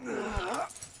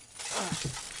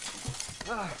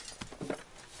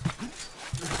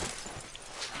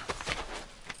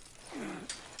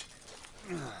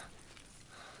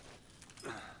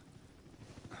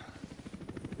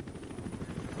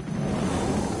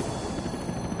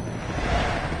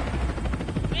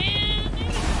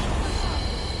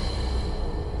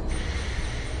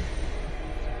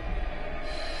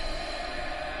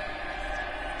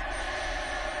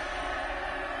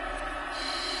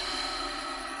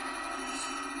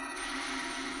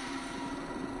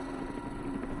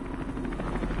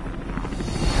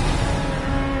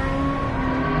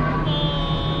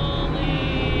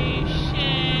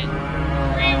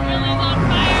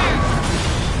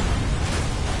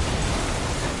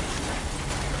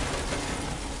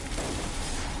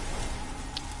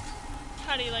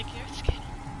 How do you like your skin?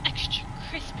 Extra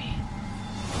crispy.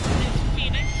 There's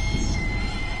Phoenix.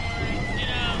 Or, you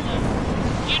know, the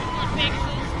unicorn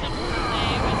Pegasus to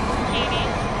play with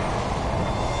Hades.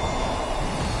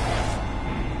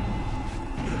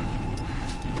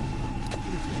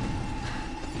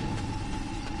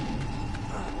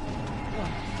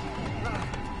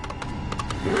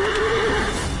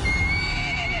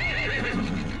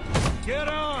 Get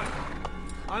on!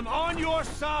 I'm on your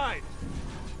side!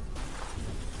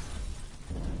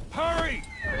 Hurry!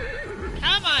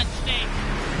 Come on, Snake.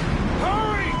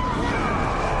 Hurry!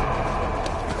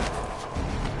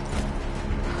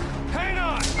 Hang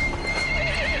on!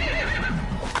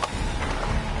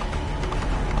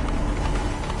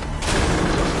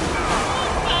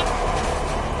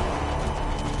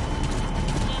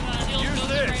 Use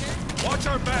this! Watch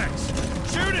our backs!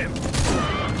 Shoot him!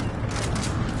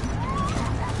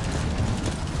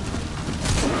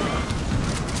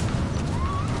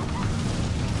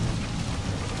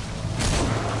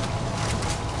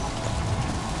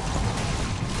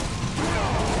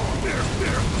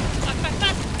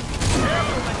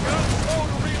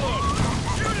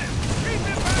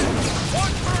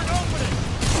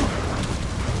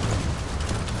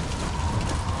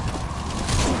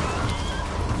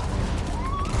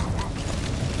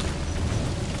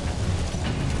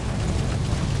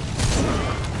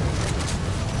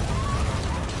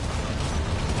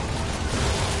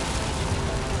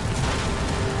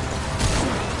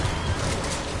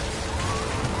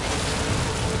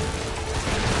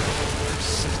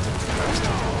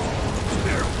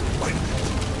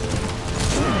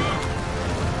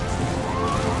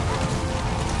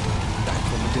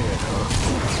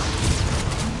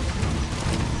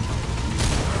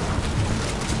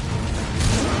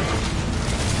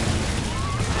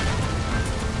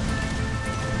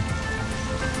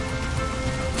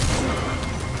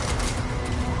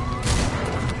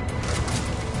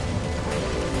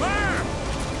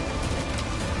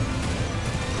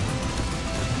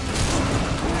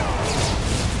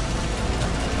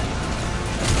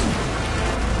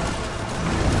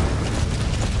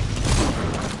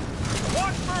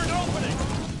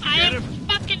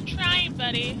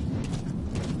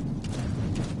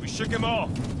 all.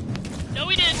 No,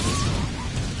 we didn't.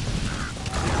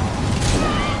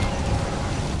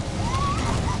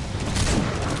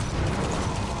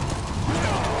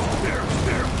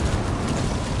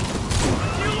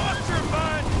 You lost your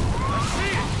mind! I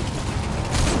see it!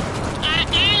 I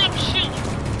am shooting.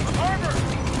 Harbor!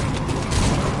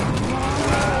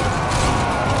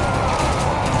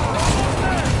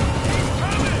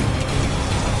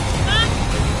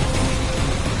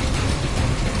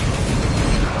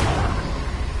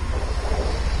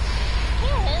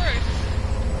 Poor horse.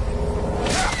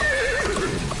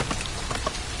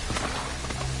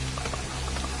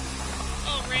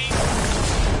 Oh, rain.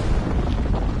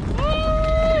 Woo!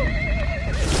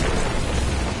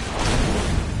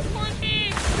 Horsey.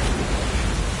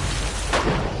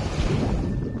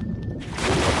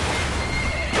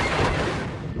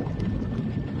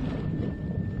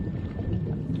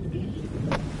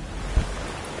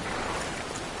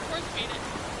 Horse made it.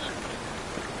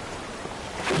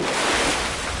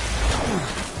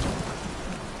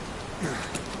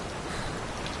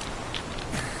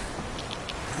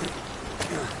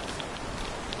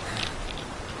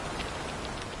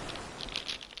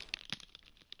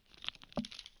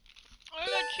 I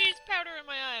got cheese powder in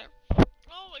my eye.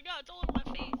 Oh my god, it's all over my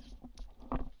face.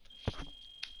 Oh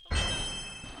my god.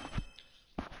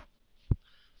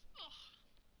 Oh.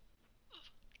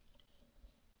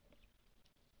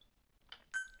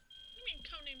 You mean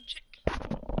codename chick?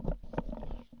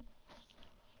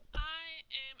 I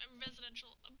am a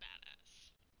residential badass.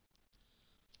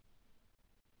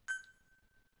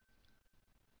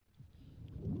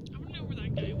 I wanna know where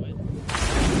that guy went.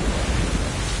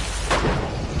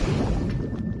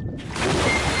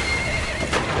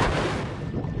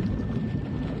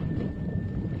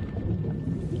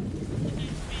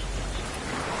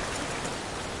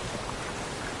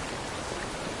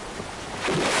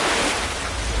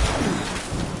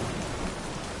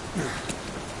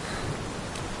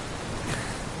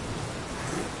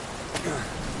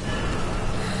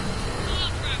 Oh,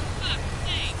 for fuck's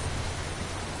sake.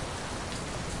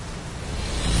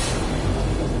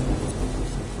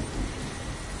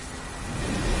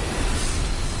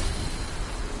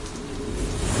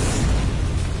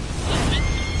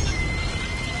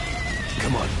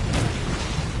 Come on.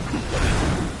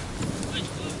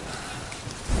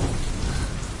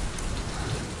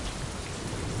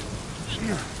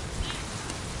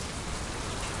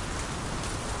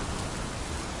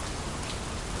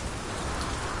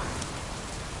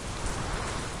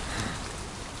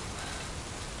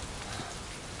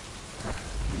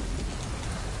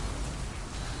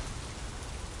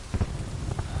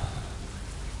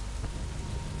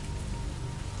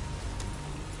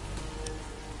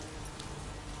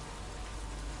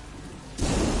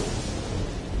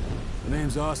 The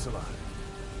name's Ocelot.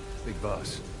 Big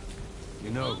boss. You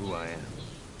know who I am.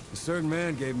 A certain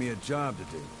man gave me a job to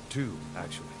do. Two,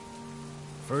 actually.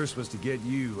 First was to get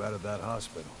you out of that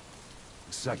hospital.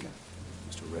 The second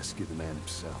was to rescue the man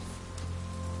himself.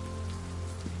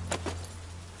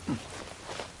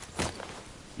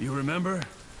 You remember?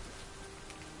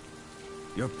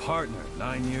 Your partner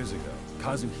 9 years ago,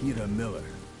 Kazuhira Miller.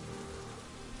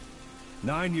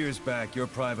 9 years back, your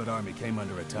private army came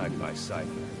under attack by Cypher.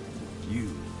 You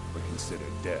were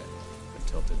considered dead.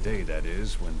 Until today, that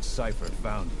is, when Cypher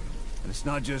found you. And it's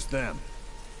not just them.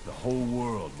 The whole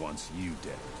world wants you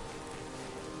dead.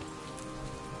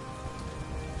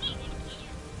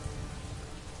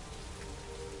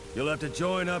 You'll have to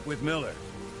join up with Miller.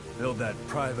 Build that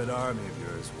private army of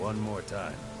yours one more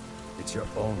time. It's your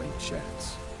only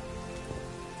chance.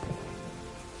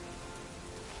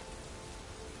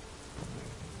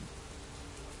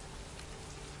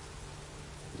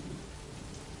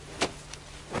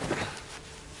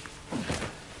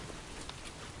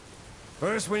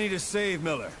 First, we need to save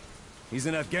Miller. He's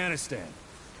in Afghanistan.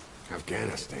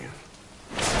 Afghanistan.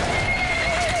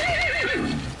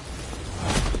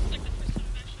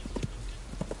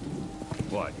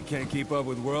 What, you can't keep up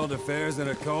with world affairs in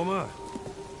a coma?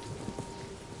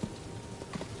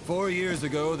 4 years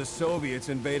ago, the Soviets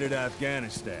invaded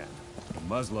Afghanistan. The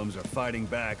Muslims are fighting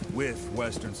back with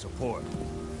Western support.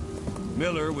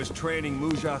 Miller was training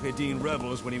Mujahideen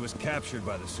rebels when he was captured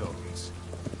by the Soviets.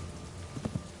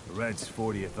 The Reds'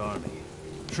 40th Army.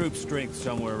 Troop strength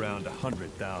somewhere around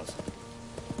 100,000.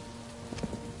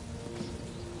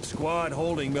 The squad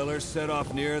holding Miller set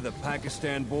off near the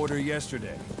Pakistan border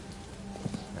yesterday.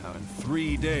 Now, in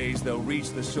 3 days, they'll reach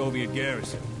the Soviet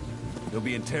garrison. They'll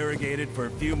be interrogated for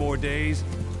a few more days,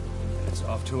 and it's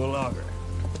off to a lager.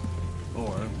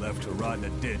 Or left to rot in a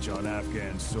ditch on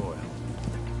Afghan soil.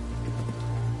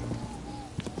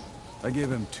 I give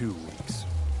him 2 weeks.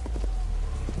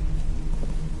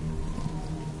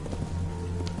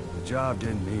 job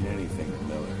didn't mean anything to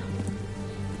Miller.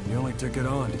 He only took it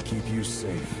on to keep you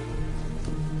safe.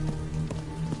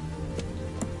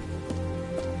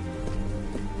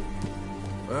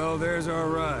 Well, there's our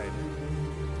ride.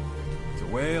 It's a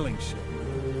whaling ship.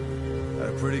 Had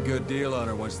a pretty good deal on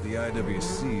her once the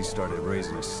IWC started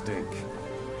raising a stink.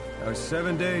 Now it's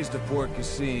 7 days to Port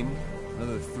Qasim,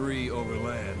 another 3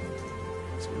 overland.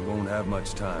 So we won't have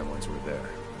much time once we're there.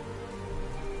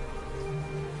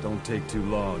 Don't take too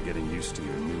long getting used to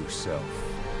your new self.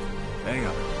 Hang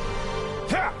on.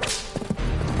 Ha!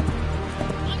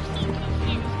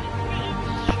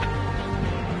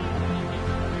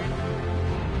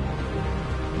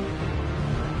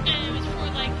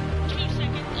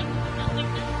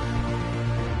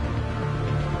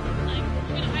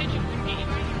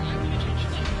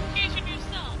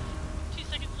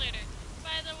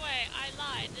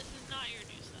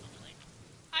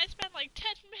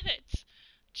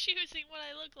 Choosing what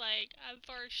I look like, I'm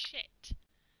for shit.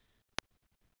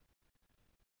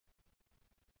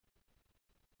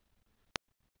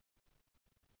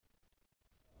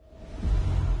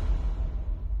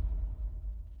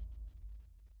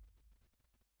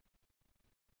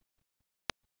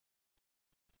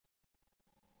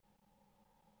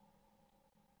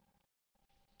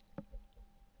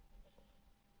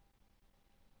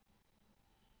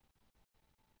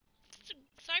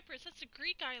 Cyprus, that's a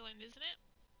Greek island, isn't it?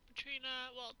 Between,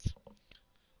 well, it's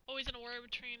always in a war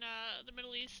between, the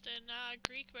Middle East and,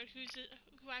 Greek about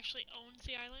who actually owns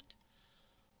the island.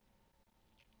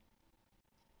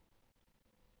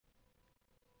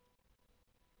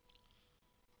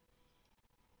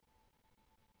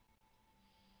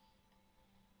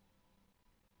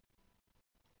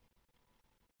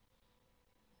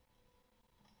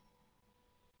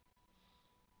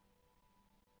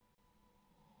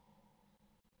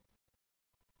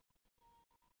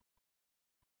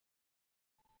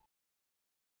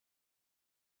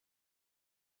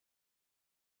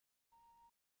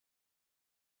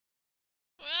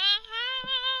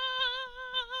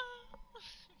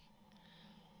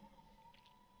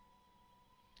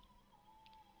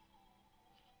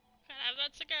 Gotta have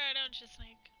that cigar, don't you,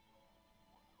 Snake?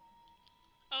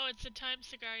 Oh, it's a time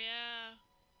cigar, yeah.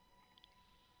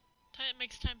 It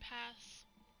makes time pass.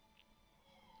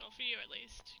 Well, for you at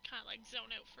least. Kinda like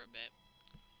zone out for a bit.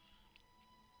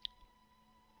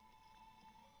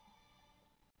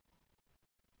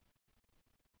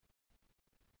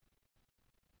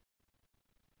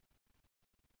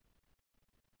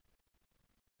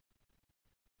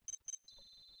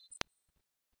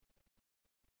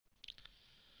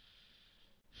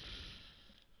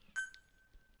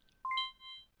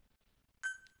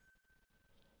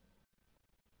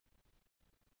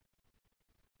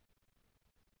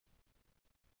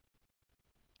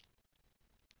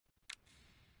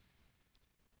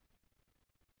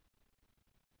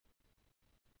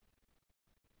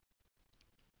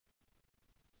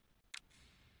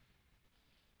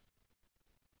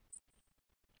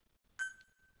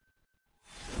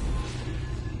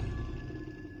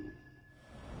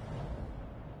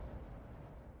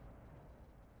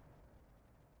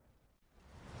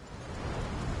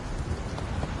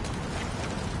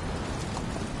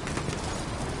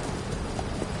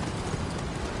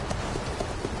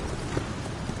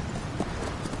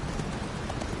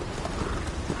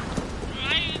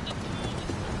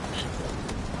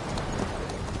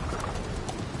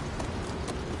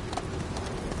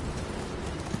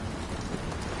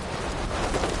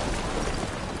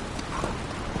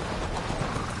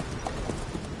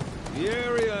 The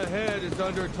area ahead is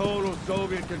under total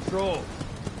Soviet control.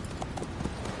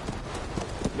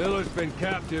 Miller's been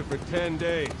captive for 10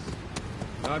 days.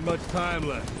 Not much time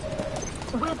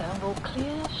left. Weather will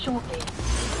clear shortly.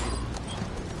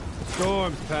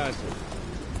 Storm's passing.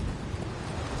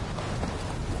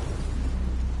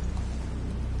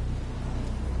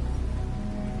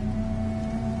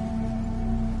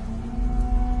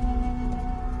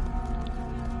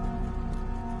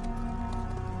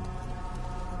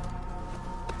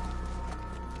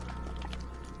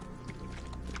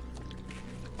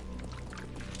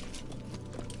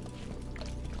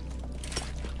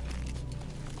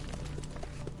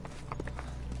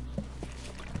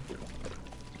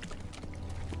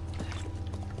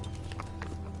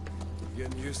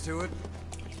 Getting used to it?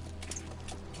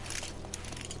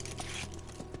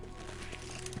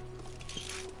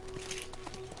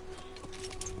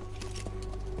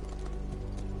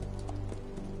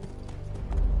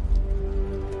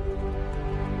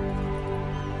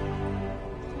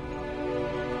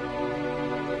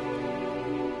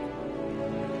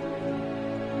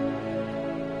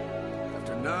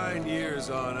 After 9 years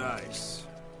on ice,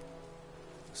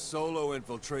 Solo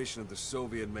infiltration of the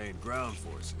Soviet main ground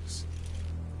forces.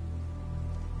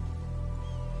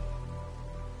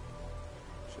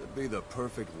 Should be the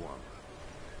perfect warm-up.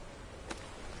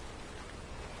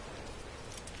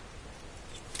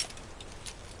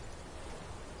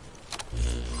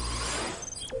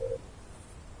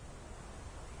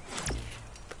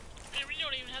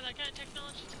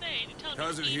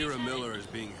 Cousin Hira Miller is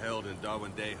being held in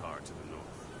Dawandehar to the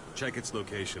north. Check its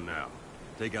location now.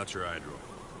 Take out your iDroid.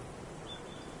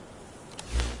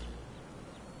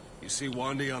 You see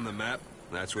Wandy on the map?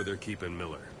 That's where they're keeping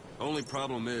Miller. Only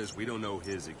problem is, we don't know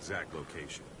his exact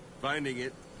location. Finding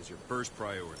it is your first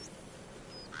priority.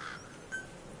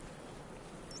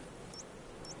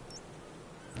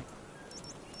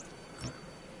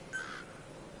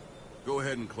 Go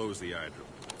ahead and close the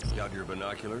iDroid. Got your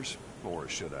binoculars? Or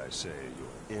should I say,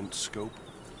 your int scope?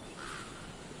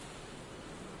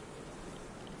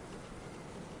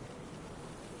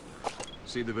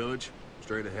 See the village?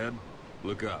 Straight ahead?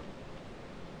 Look up.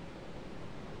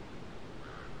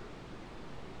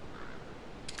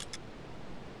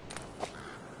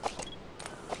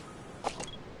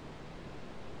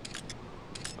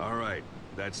 All right,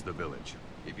 that's the village.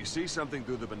 If you see something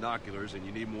through the binoculars and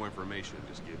you need more information,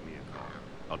 just give me a call.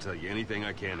 I'll tell you anything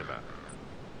I can about it.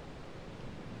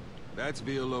 That's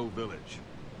Violo Village,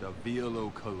 the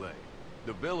Violo Calais.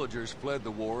 The villagers fled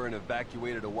the war and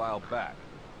evacuated a while back.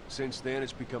 Since then,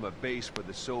 it's become a base for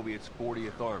the Soviets'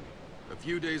 40th Army. A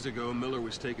few days ago, Miller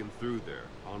was taken through there,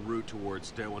 en route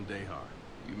towards Dawandehar.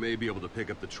 You may be able to pick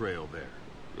up the trail there.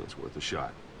 It's worth a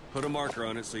shot. Put a marker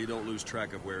on it so you don't lose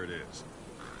track of where it is.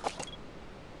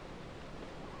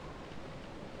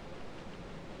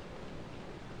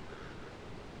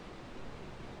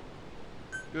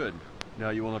 Good. Now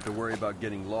you won't have to worry about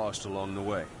getting lost along the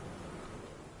way.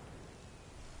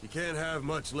 You can't have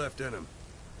much left in him.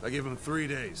 I give him 3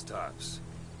 days, tops.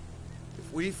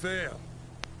 If we fail,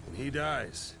 and he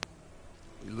dies,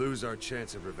 we lose our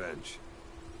chance of revenge.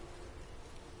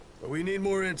 But we need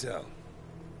more intel.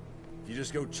 If you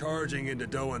just go charging into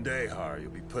Dawandehar,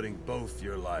 you'll be putting both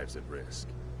your lives at risk.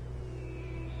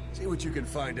 See what you can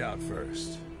find out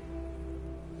first.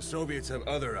 The Soviets have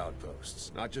other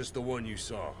outposts, not just the one you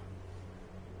saw.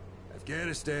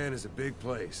 Afghanistan is a big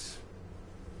place.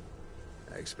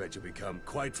 I expect you'll become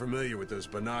quite familiar with those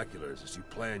binoculars as you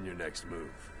plan your next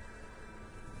move.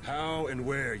 How and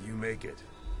where you make it,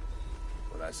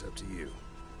 well, that's up to you.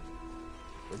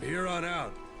 From here on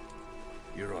out,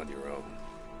 you're on your own.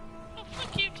 Oh,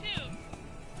 fuck you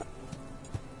too.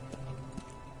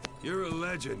 You're a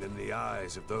legend in the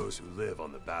eyes of those who live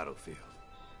on the battlefield.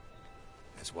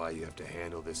 That's why you have to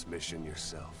handle this mission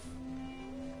yourself.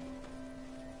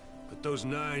 Put those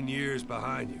 9 years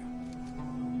behind you,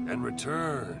 and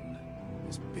return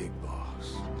as Big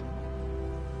Boss.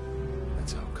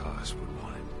 That's how Koss would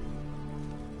want it.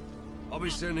 I'll be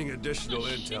sending additional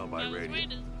intel by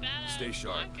radio. Stay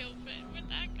sharp. Where'd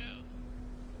that go?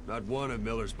 Not one of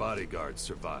Miller's bodyguards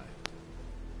survived.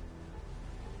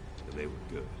 And they were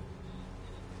good.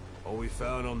 All we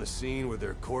found on the scene were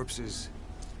their corpses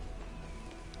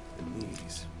and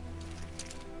knees.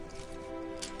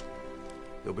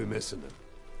 You'll be missing them.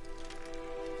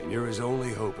 And you're his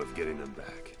only hope of getting them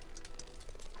back.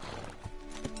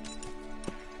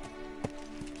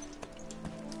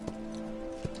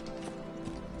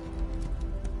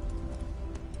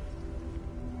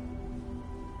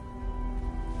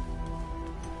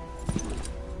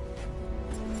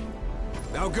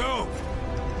 Now go!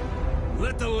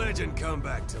 Let the legend come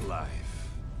back to life.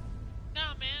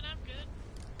 Nah, man, I'm good.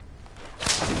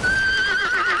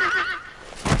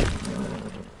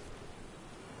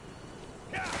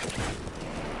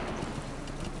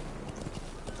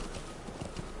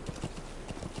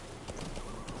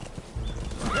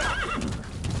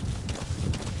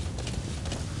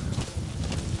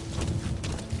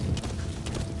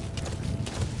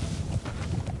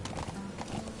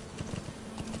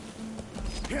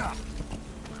 Yeah.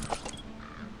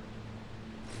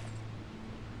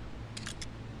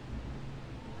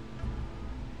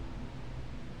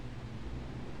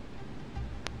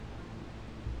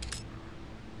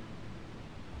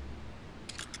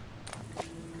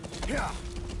 Yeah.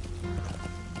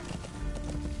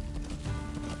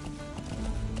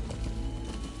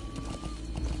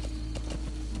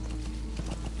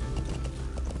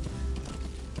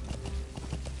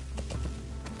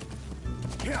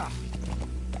 Yeah.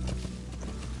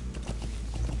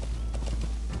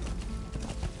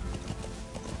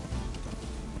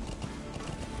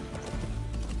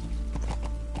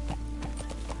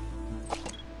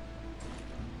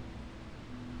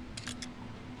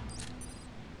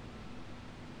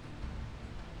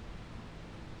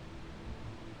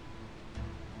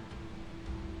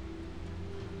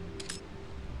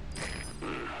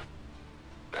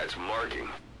 It's marking.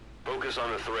 Focus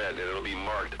on the thread and it'll be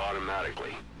marked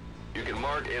automatically. You can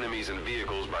mark enemies and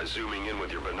vehicles by zooming in with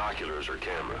your binoculars or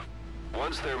camera.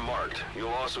 Once they're marked, you'll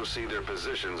also see their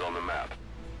positions on the map.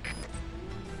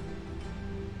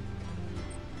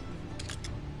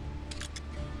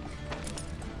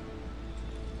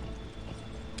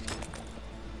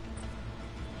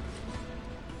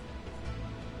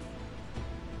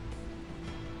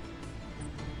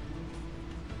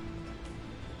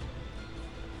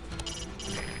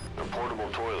 A portable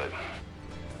toilet.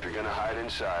 If you're gonna hide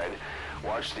inside,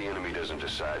 watch the enemy doesn't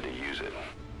decide to use it.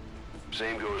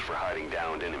 Same goes for hiding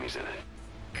downed enemies in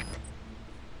it.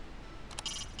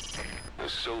 A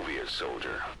Soviet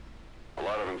soldier. A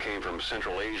lot of them came from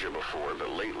Central Asia before,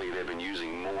 but lately they've been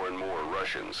using more and more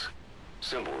Russians.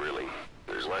 Simple, really.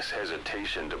 There's less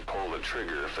hesitation to pull the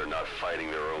trigger if they're not fighting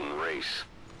their own race.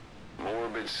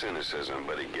 Morbid cynicism,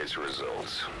 but it gets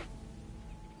results.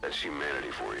 That's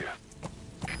humanity for you.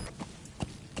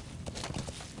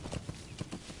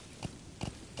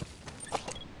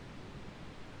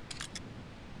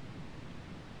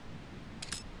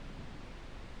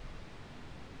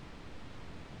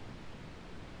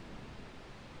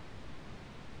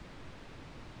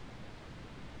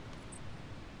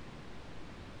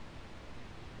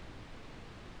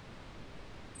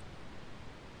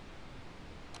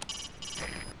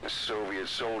 A Soviet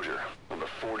soldier of the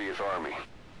 40th Army.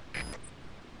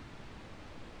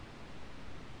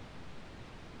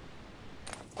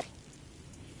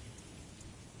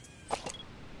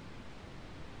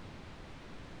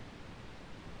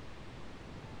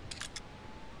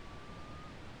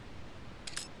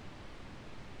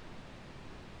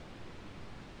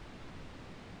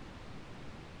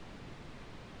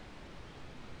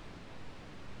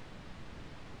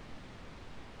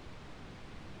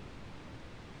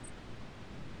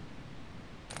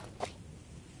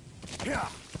 Yeah.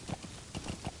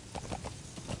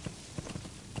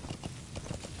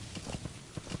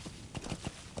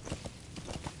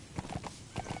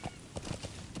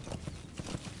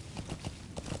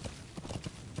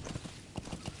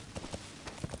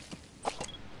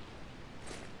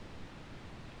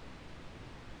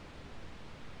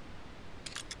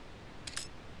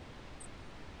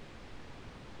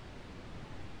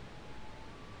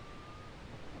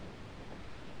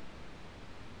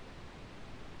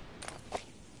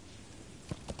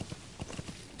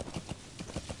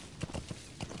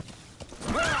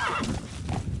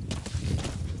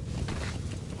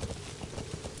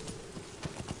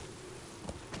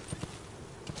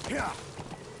 Yeah.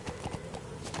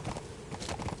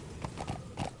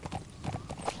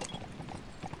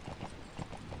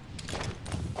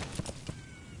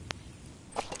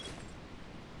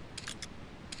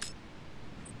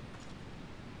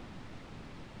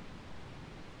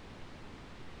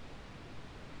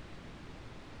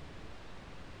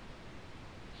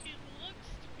 He looks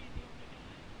to be the only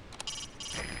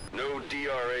guy. No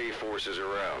DRA forces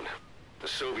around. The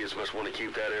Soviets must want to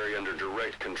keep that area under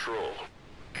direct control.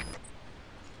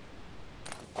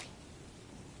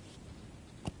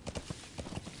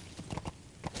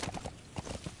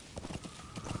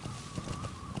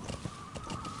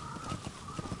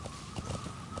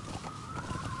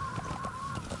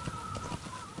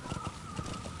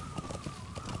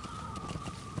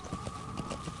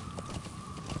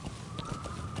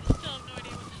 I still have no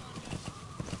idea what the hell I'm doing.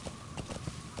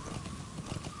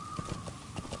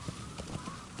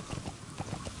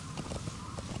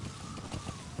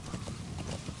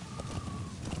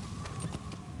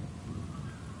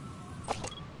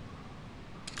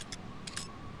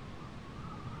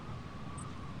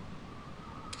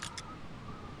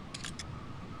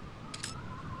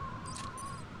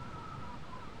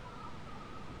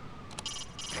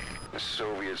 A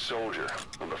Soviet soldier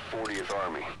of the 40th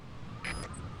Army.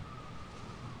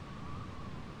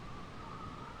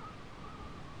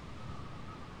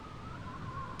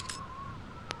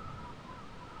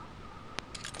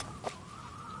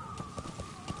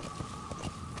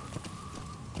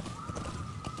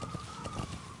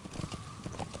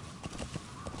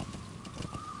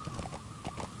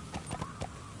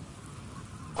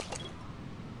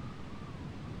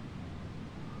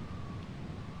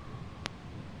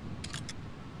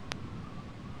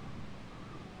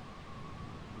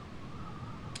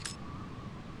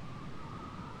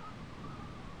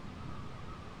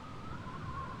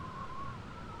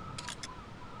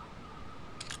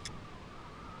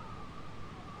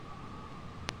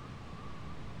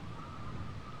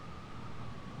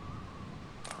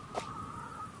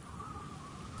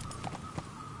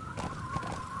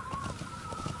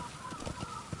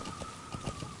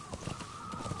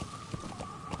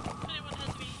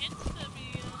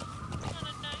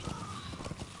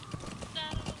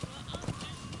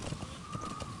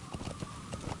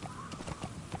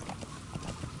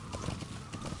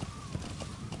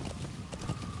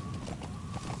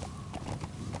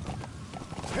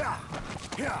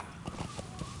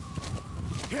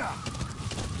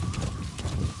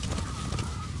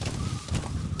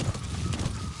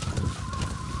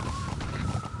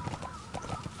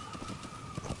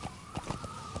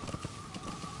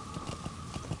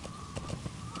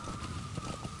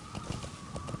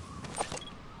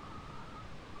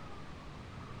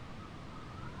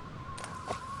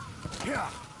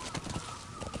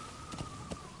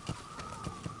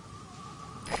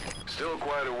 Still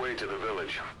quite a way to the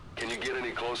village. Can you get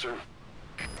any closer?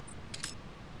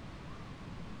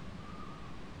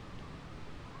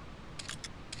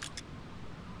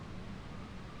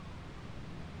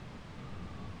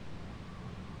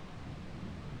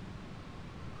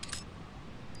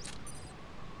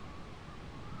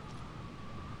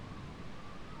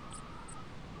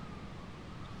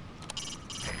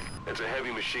 It's a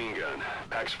heavy machine gun.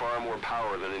 Packs far more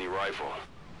power than any rifle.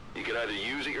 You can either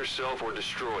use it yourself or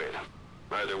destroy it.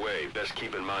 Either way, best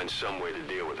keep in mind some way to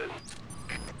deal with it.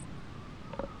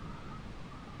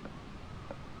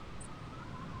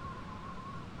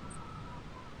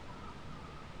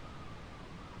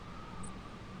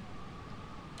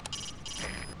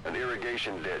 An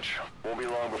irrigation ditch. Won't be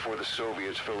long before the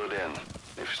Soviets fill it in.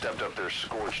 They've stepped up their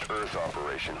scorched earth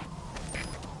operation.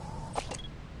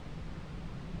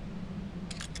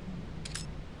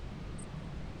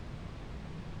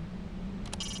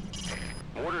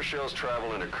 Mortar shells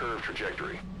travel in a curved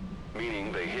trajectory,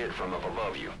 meaning they hit from up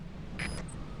above you.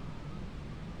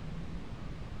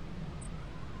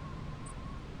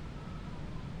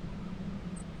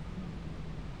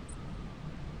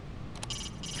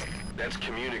 That's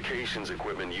communications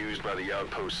equipment used by the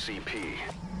outpost CP.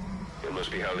 It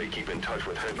must be how they keep in touch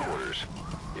with headquarters.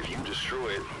 If you destroy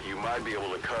it, you might be able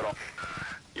to cut off.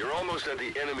 You're almost at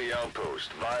the enemy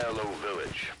outpost, Violo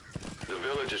Village. The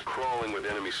village is crawling with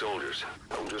enemy soldiers.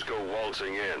 Don't just go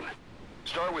waltzing in.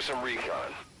 Start with some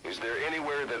recon. Is there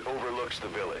anywhere that overlooks the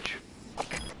village? What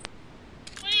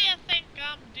do you think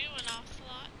I'm doing,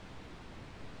 Ocelot?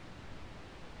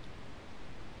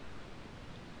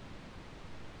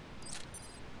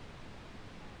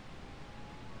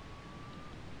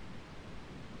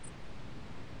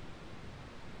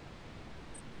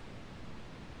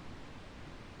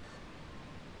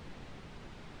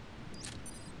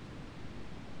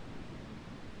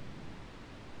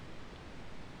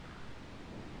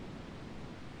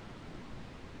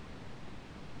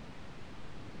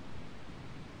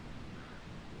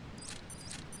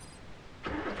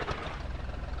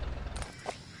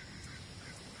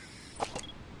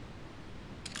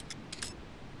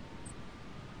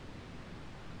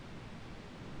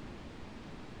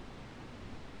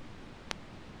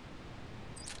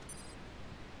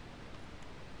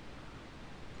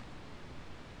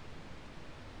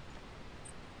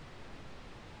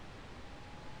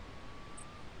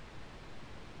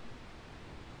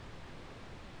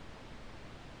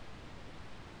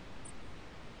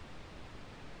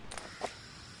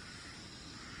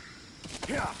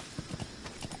 Here!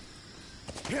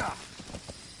 Here!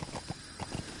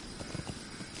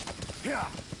 Here!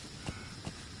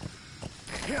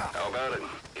 Here! How about it?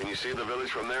 Can you see the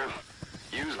village from there?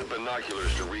 Use the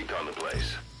binoculars to recon the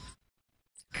place.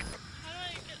 How do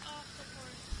I get off the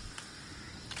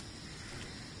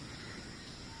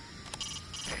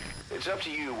horse? It's up to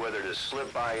you whether to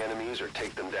slip by enemies or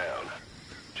take them down.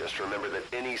 Just remember that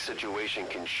any situation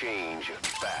can change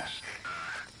fast.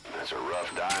 That's a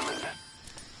rough diamond.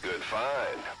 Good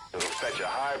find. It'll fetch a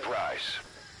high price.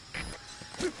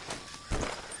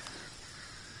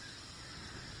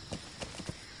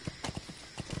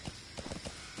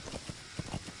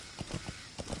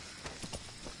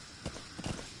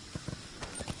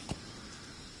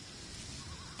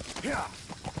 Here!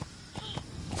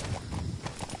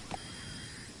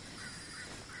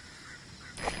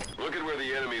 Look at where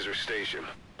the enemies are stationed.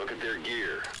 Look at their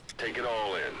gear. Take it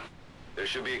all in. There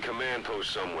should be a command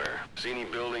post somewhere. See any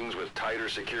buildings with tighter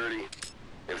security?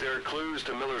 If there are clues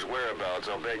to Miller's whereabouts,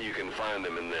 I'll bet you can find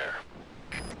them in there.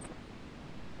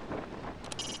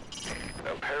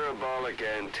 A parabolic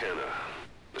antenna.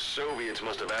 The Soviets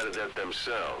must have added that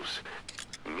themselves.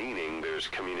 Meaning there's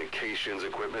communications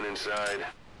equipment inside.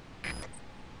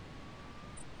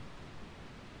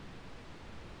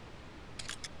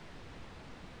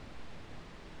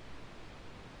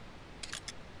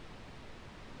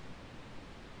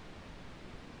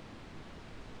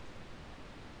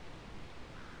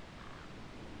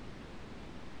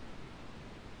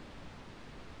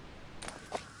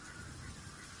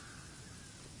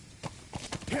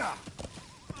 Here!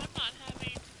 I'm not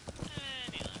having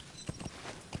any luck.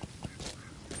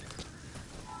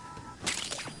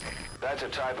 That's a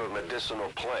type of medicinal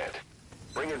plant.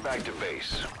 Bring it back to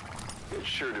base. It's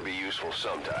sure to be useful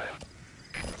sometime.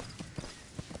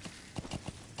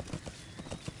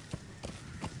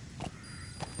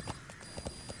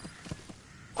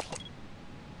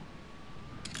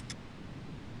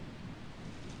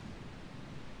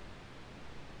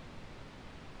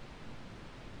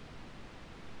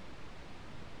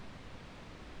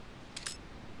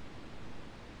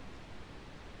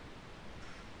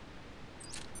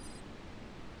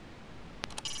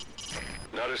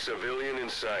 Not a civilian in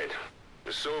sight.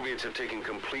 The Soviets have taken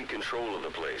complete control of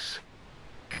the place.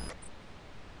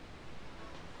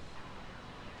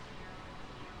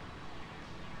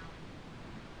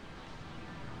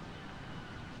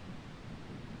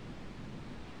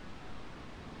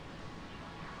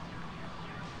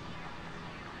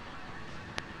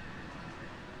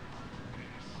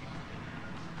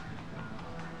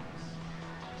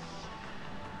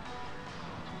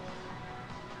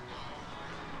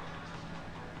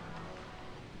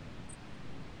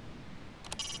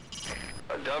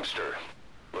 A dumpster.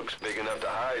 Looks big enough to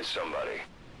hide somebody.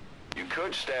 You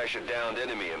could stash a downed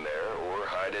enemy in there, or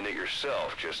hide in it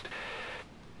yourself. Just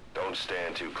don't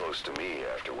stand too close to me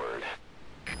afterward.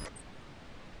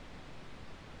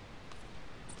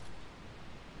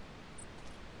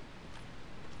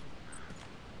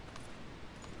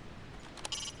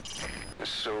 A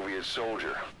Soviet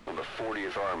soldier of the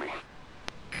 40th Army.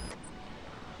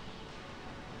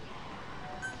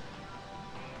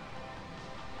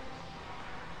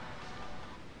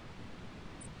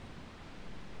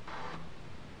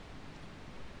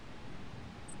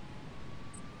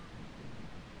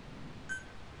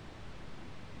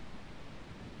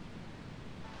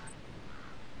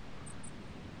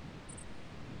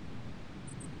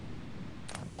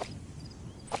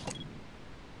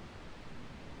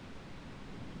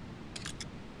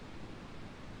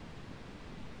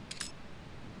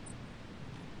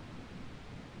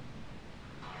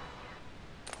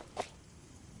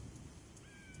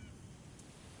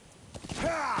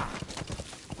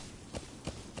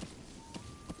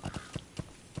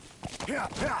 Yeah,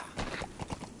 yeah.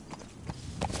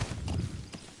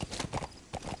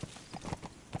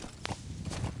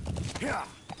 Yeah.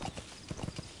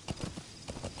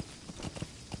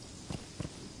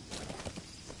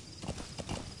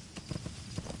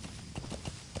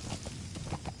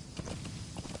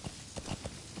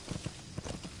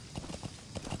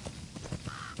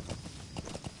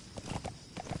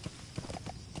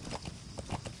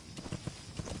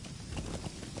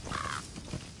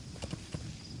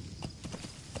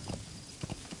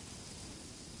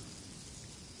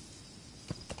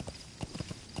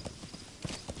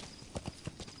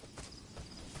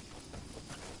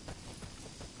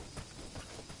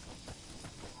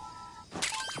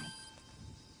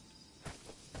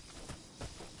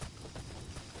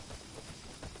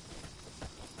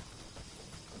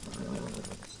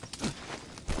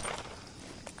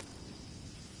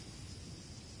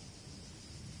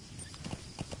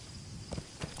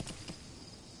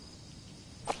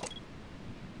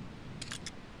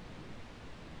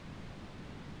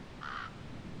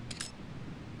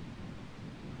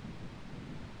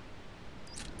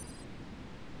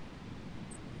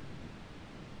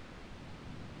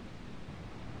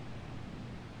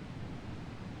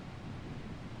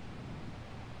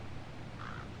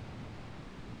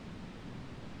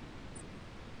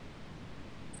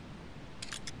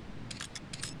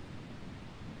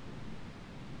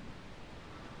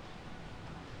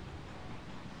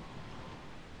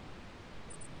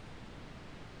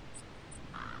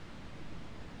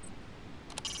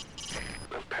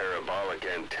 Parabolic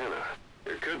antenna.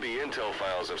 There could be intel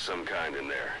files of some kind in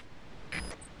there.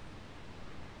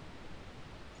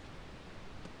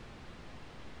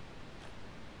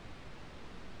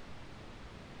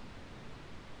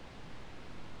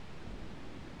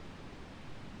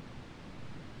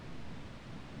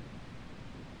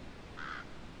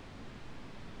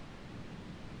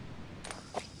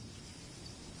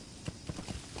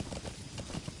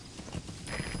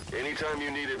 Anytime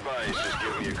you need advice, just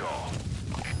give me a call.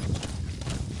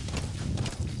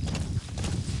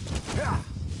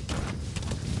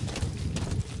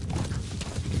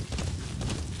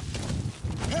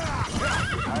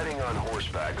 Hiding on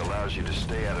horseback allows you to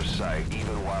stay out of sight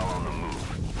even while on the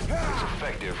move. It's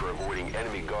effective for avoiding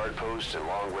enemy guard posts and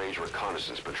long-range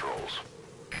reconnaissance patrols.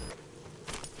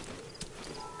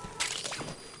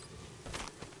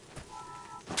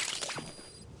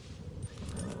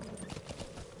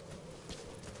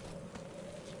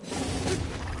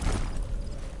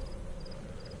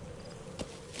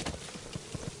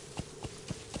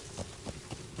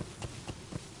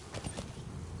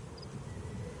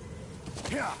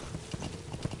 Yeah.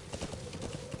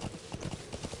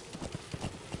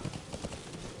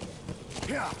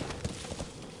 Yeah.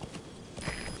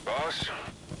 Boss,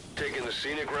 taking the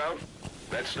scenic route?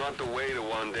 That's not the way to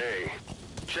one day.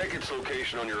 Check its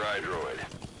location on your iDroid.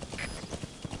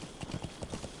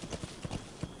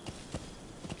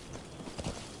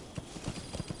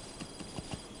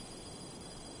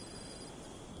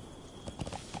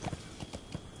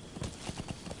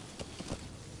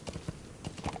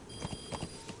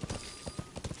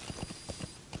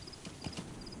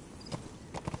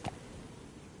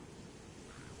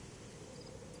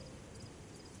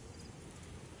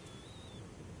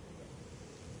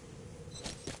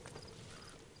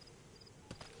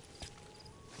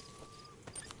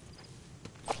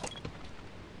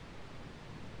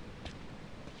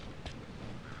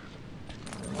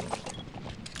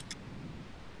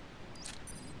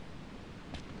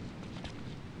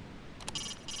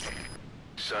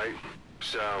 sight,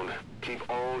 sound, keep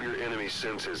all your enemy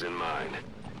senses in mind.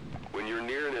 When you're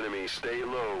near an enemy, stay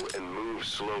low and move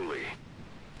slowly.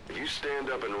 If you stand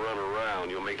up and run around,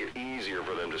 you'll make it easier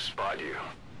for them to spot you.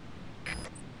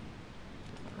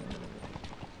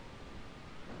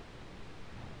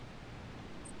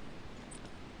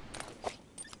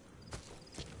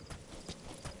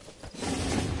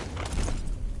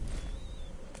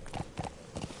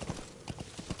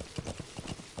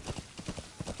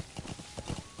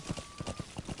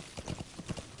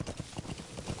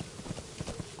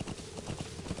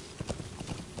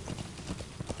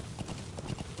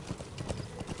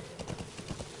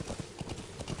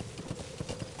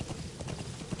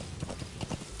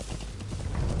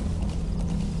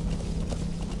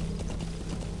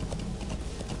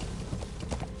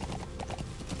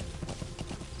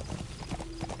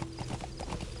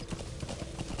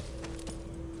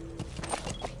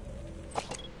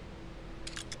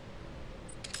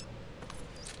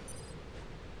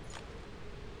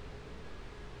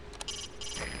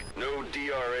 No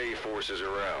DRA forces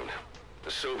around. The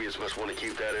Soviets must want to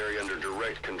keep that area under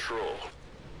direct control.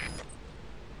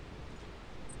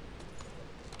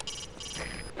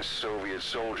 A Soviet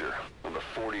soldier of the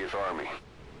 40th Army.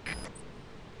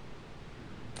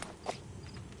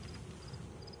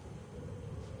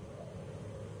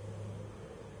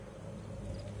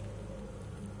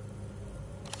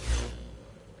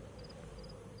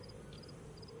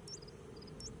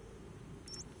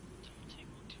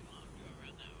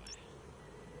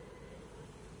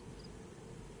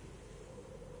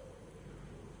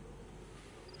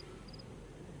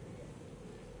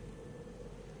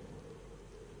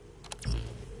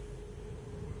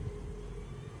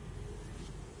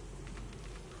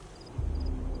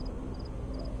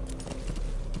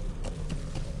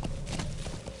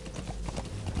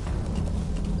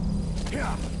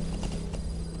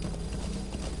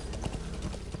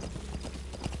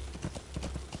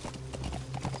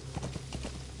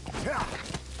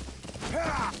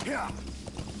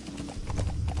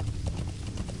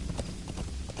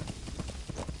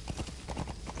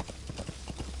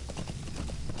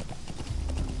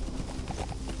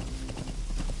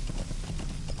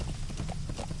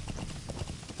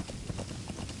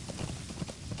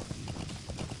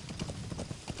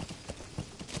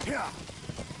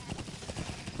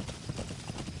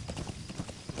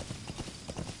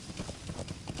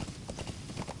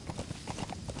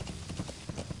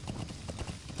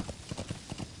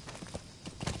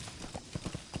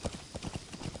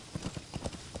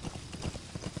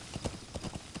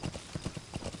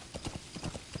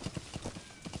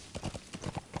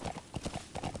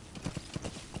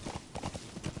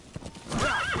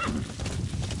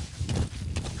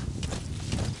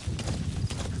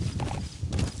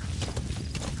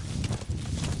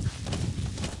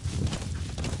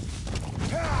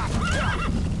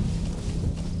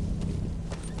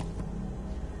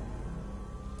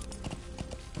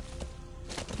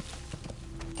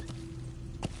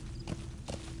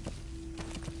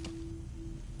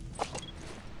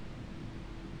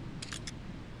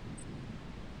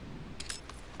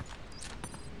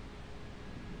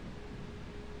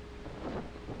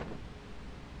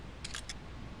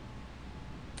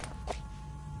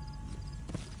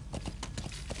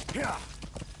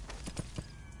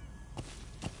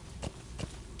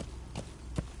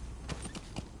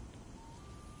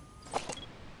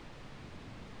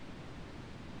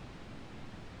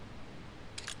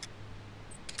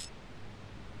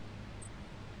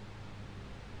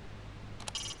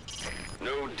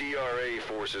 No DRA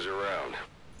forces around.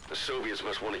 The Soviets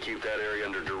must want to keep that area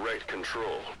under direct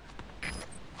control.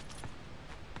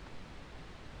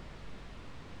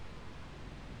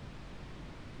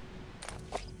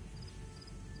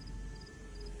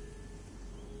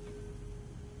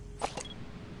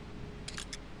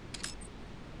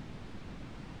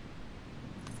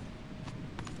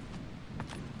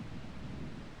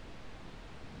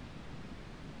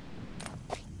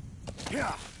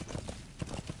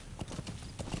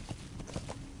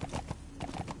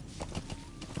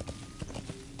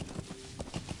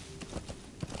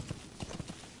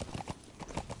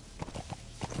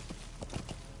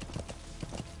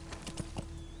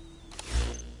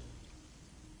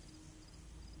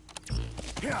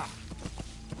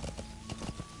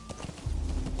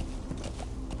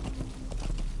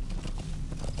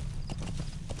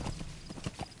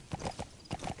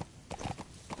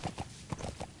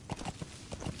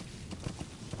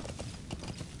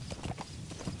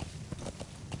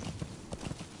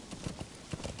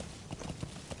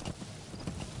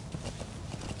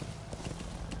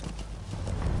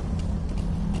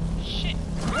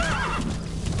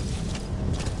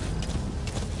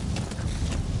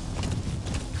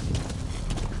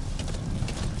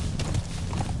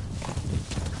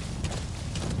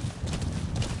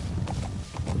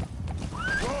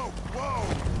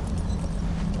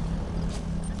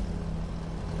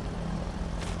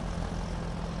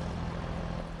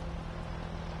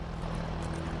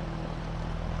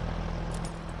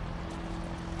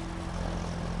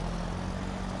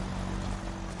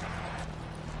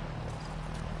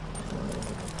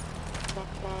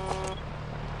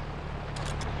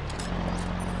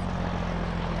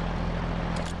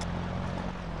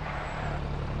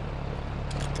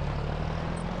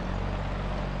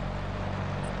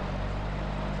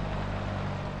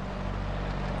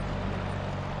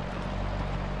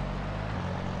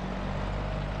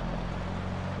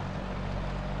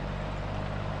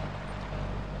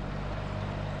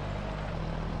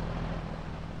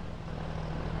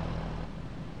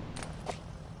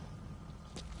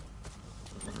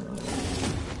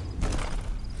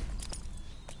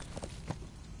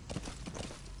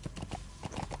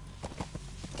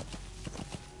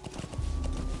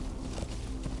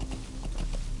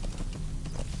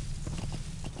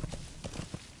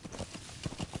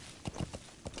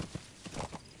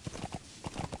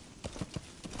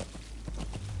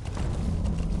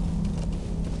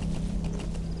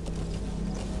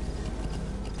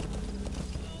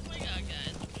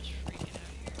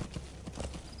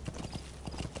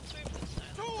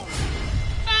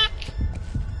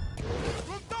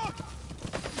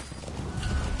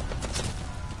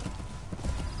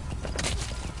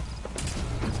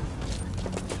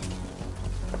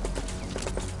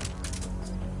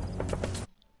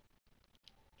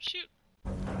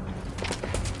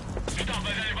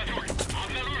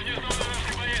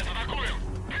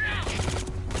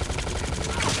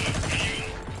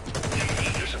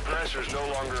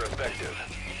 longer effective.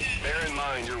 Bear in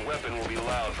mind your weapon will be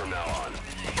loud from now on.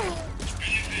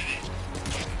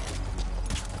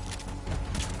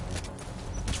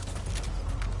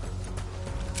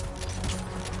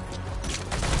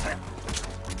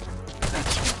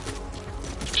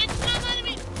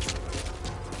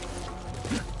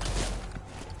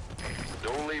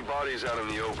 Don't leave bodies out in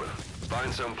the open.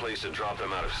 Find some place to drop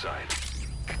them out of sight.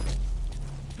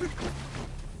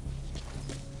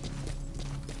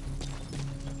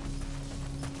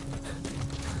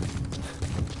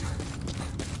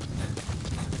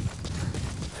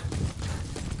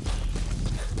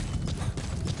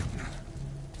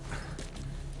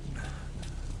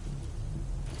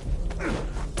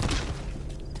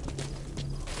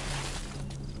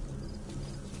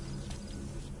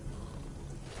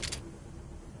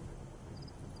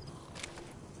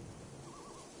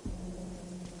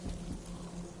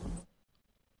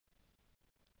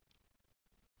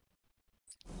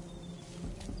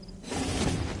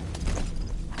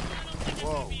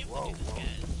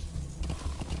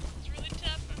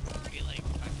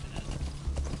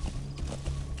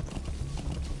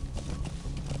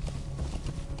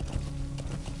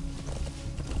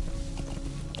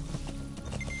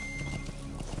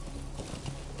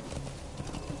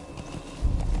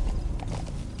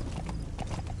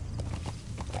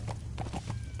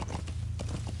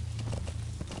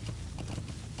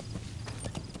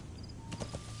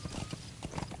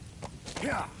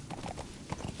 Yeah.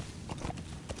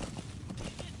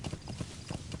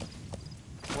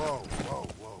 Whoa, whoa,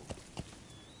 whoa.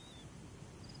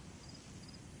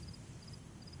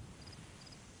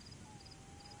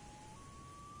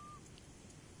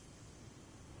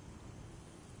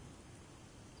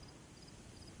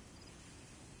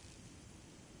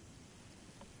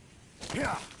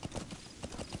 Yeah.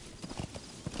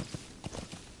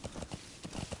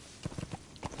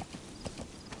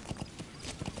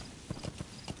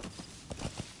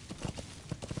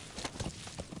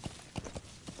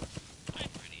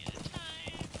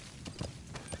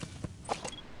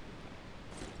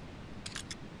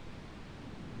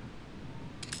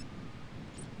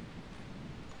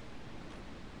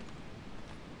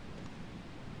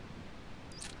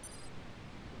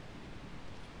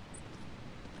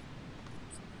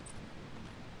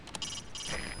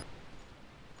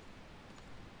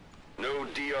 No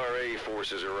DRA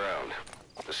forces around.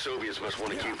 The Soviets must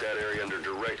want to keep that area under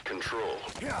direct control.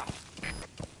 Yeah.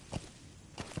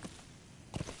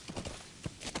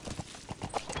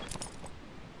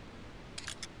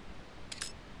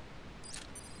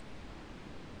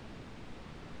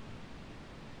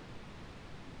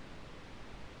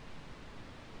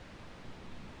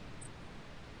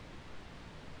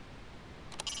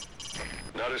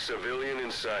 Not a civilian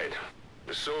in sight.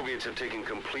 The Soviets have taken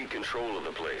complete control of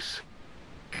the place.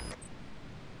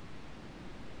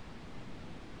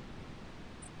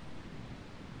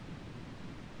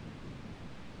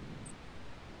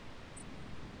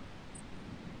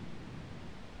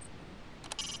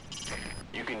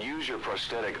 You can use your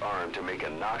prosthetic arm to make a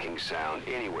knocking sound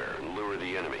anywhere and lure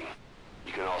the enemy.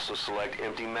 You can also select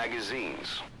empty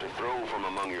magazines to throw from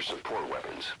among your support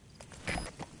weapons.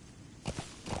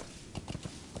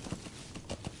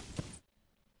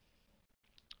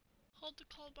 Hold the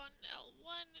call button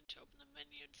L1 to open the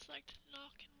menu and select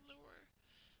knock and lure.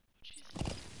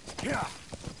 Yeah.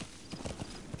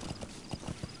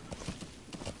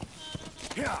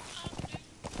 Yeah.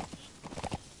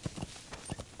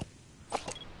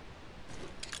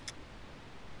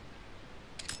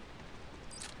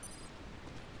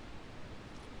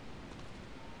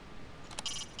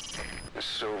 A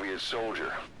Soviet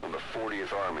soldier of the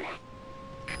 40th Army.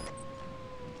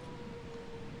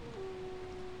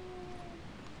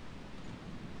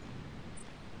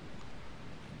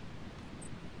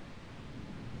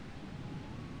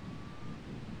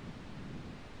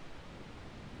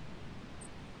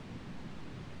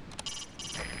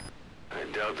 I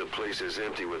doubt the place is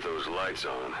empty with those lights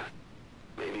on.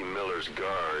 Maybe Miller's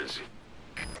guards.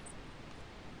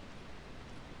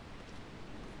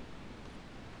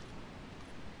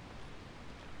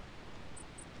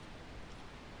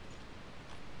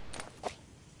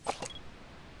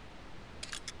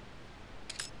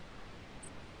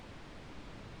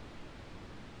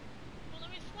 Well, let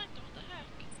me select them. What the heck?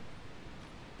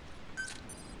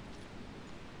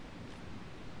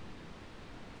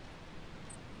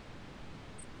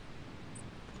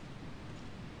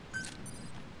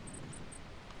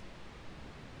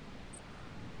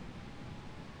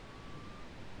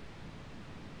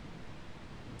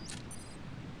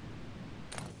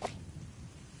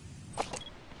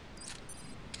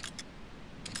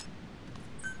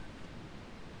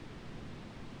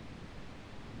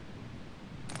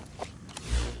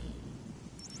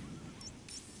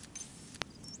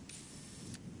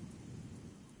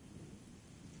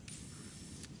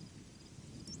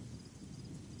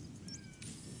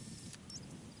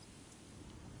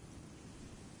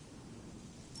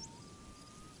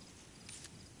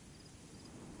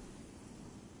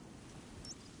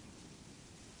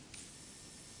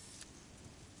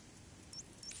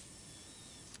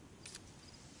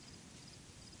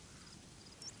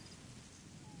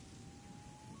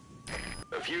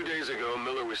 few days ago,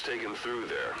 Miller was taken through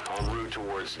there, en route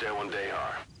towards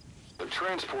Dewandehar. The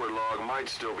transport log might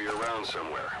still be around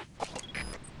somewhere.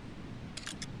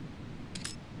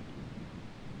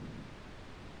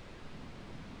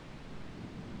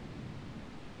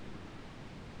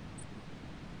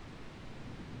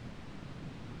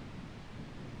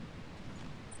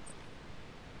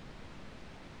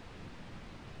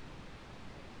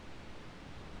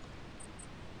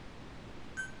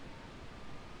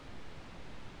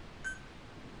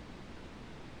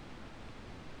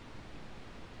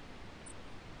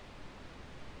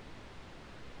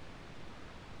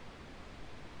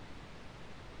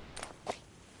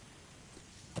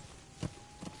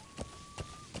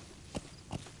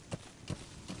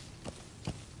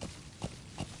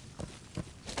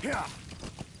 Yeah.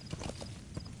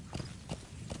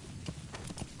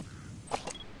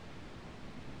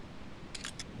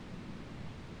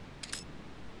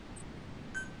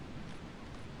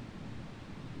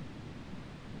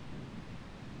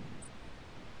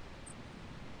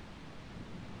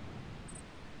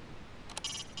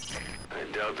 I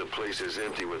doubt the place is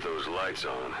empty with those lights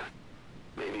on.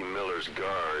 Maybe Miller's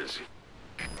guards.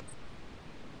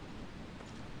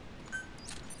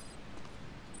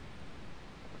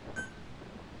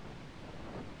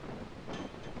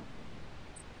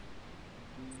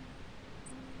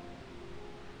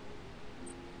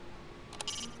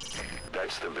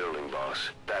 That's the building, boss.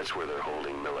 That's where they're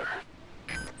holding Miller.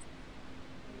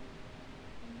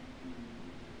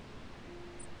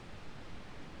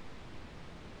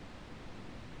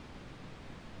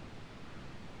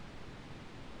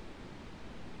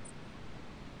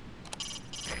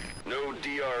 No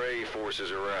DRA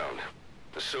forces around.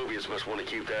 The Soviets must want to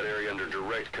keep that area under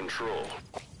direct control.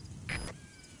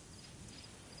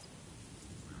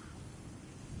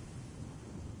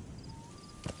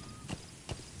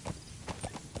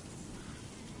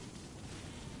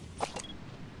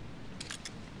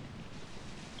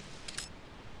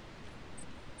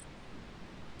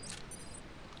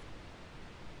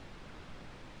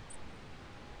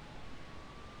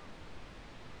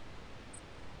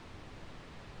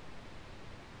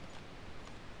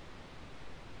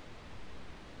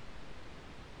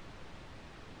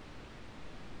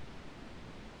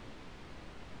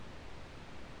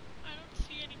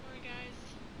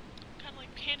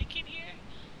 Panicking here.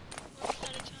 We're almost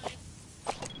out of time.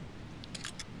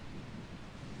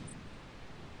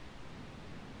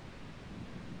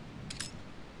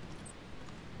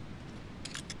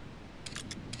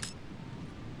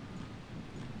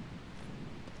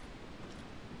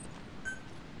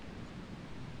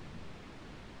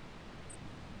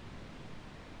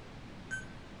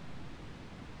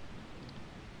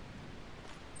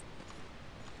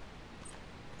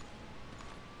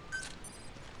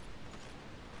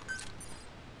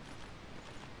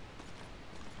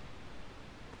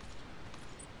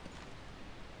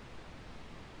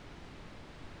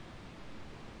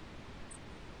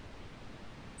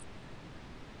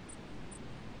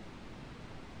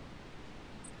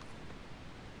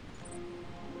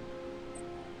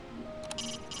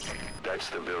 That's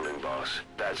the building, boss.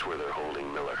 That's where they're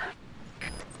holding Miller.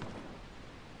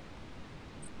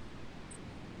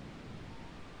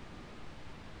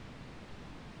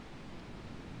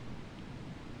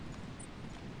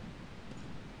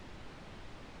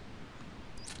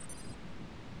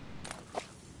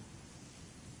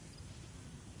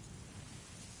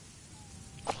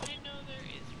 I know there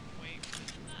is way more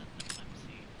than that I'm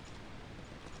seeing.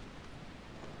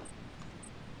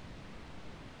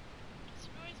 It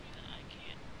annoys me that I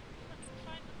can't fucking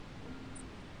find them.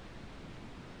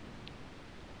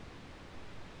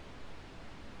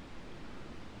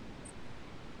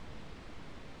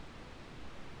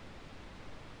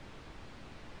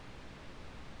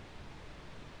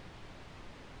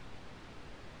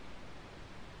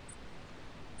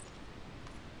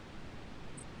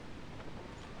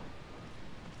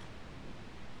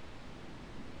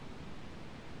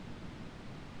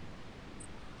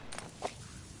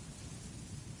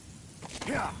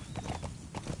 Yeah.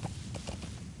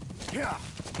 Yeah.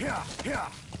 Yeah. Yeah.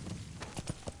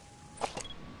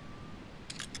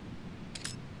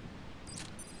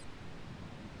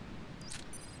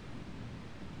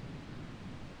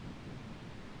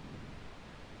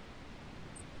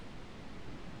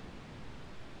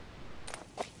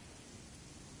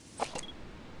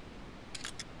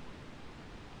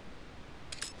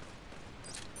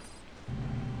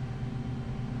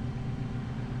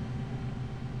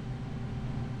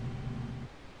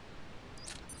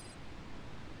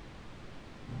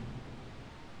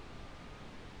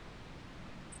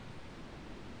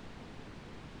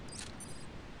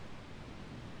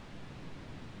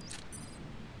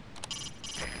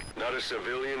 Not a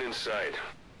civilian in sight.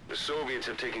 The Soviets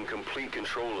have taken complete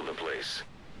control of the place.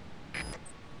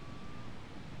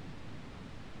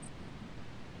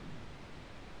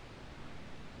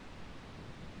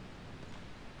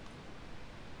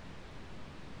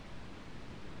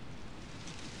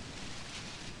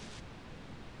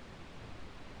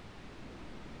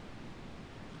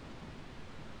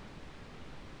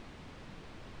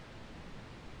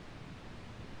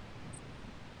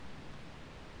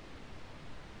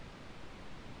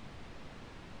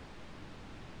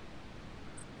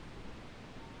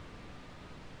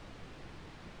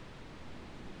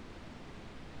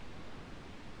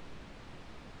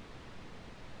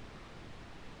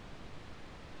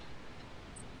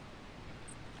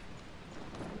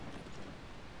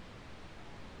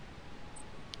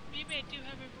 Maybe I do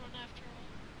have everyone after all.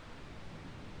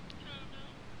 I don't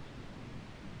know.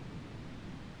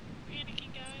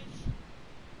 Panicking, guys.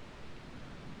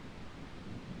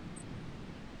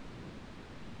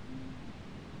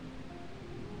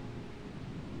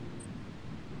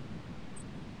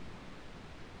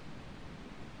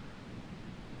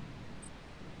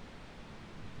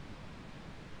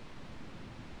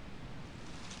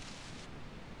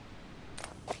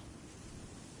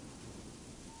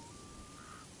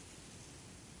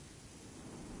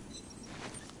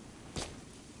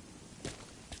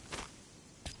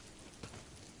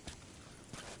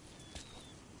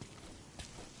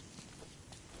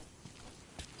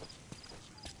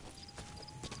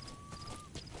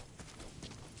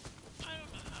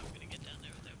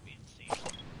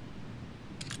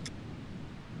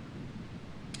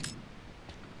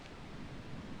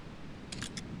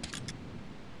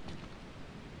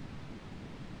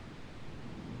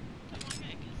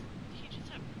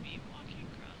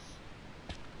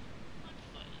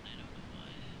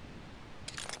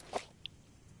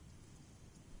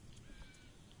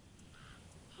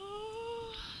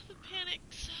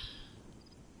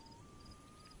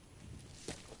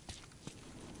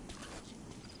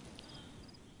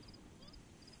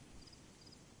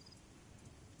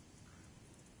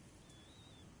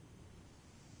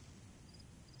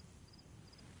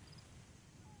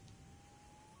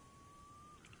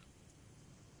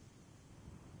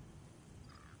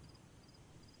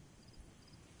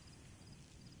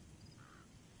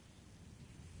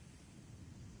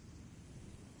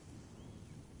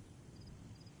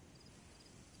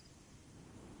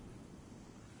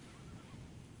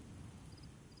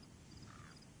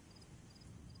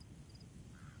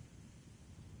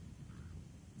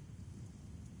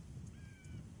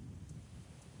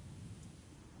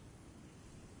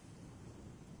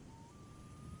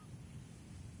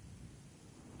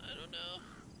 I don't know.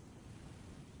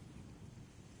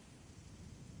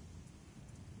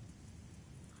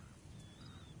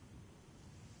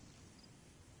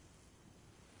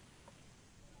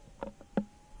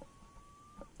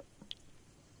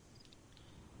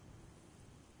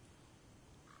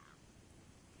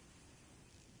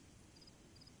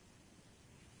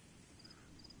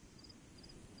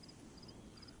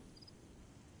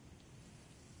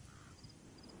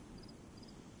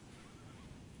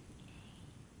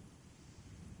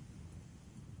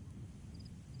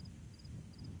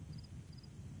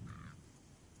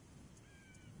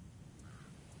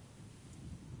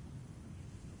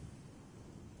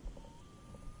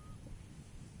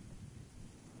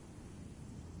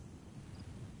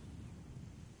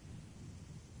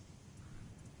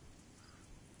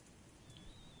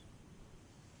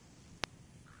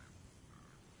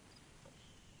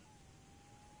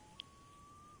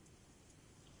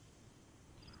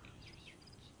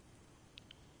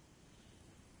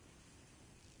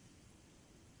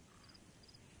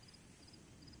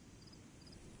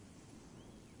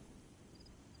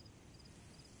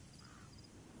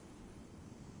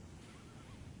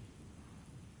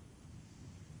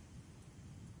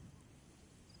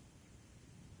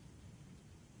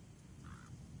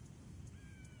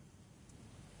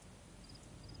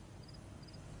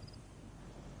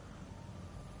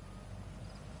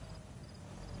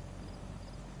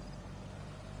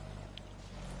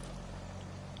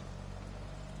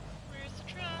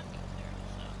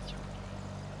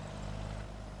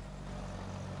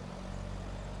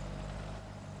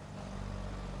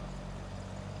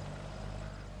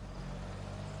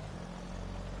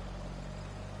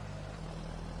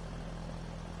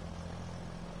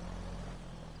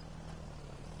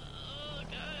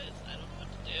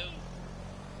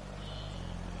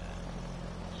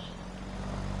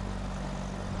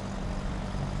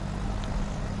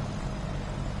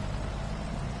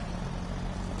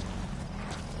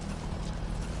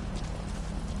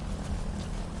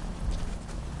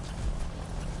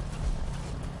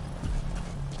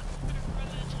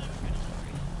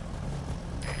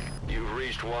 we've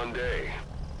reached one day.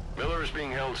 Miller is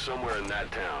being held somewhere in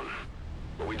that town,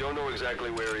 but we don't know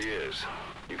exactly where he is.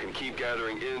 You can keep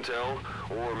gathering intel,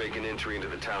 or make an entry into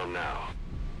the town now.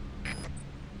 I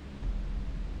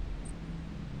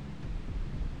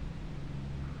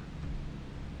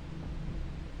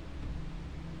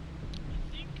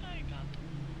think I got them.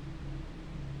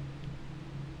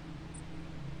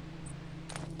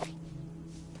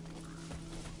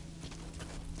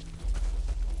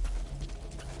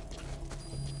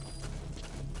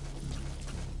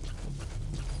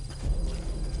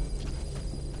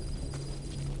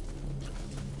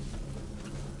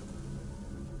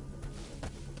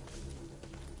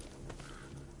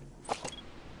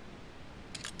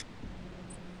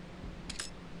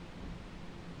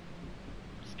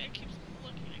 This guy keeps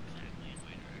looking exactly in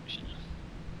my direction.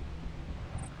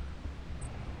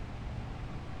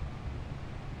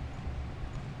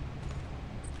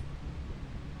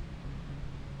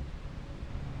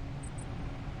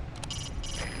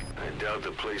 I doubt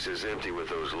the place is empty with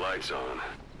those lights on.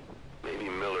 Maybe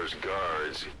Miller's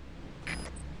guards.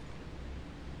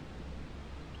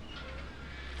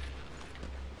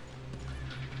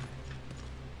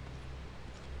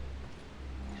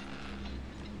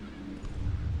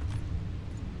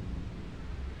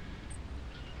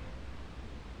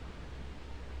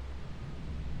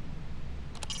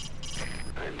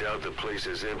 I doubt the place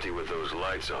is empty with those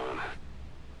lights on.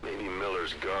 Maybe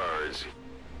Miller's guards.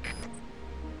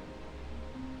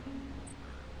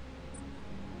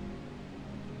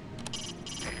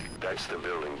 That's the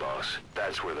building, boss.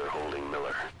 That's where they're holding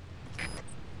Miller.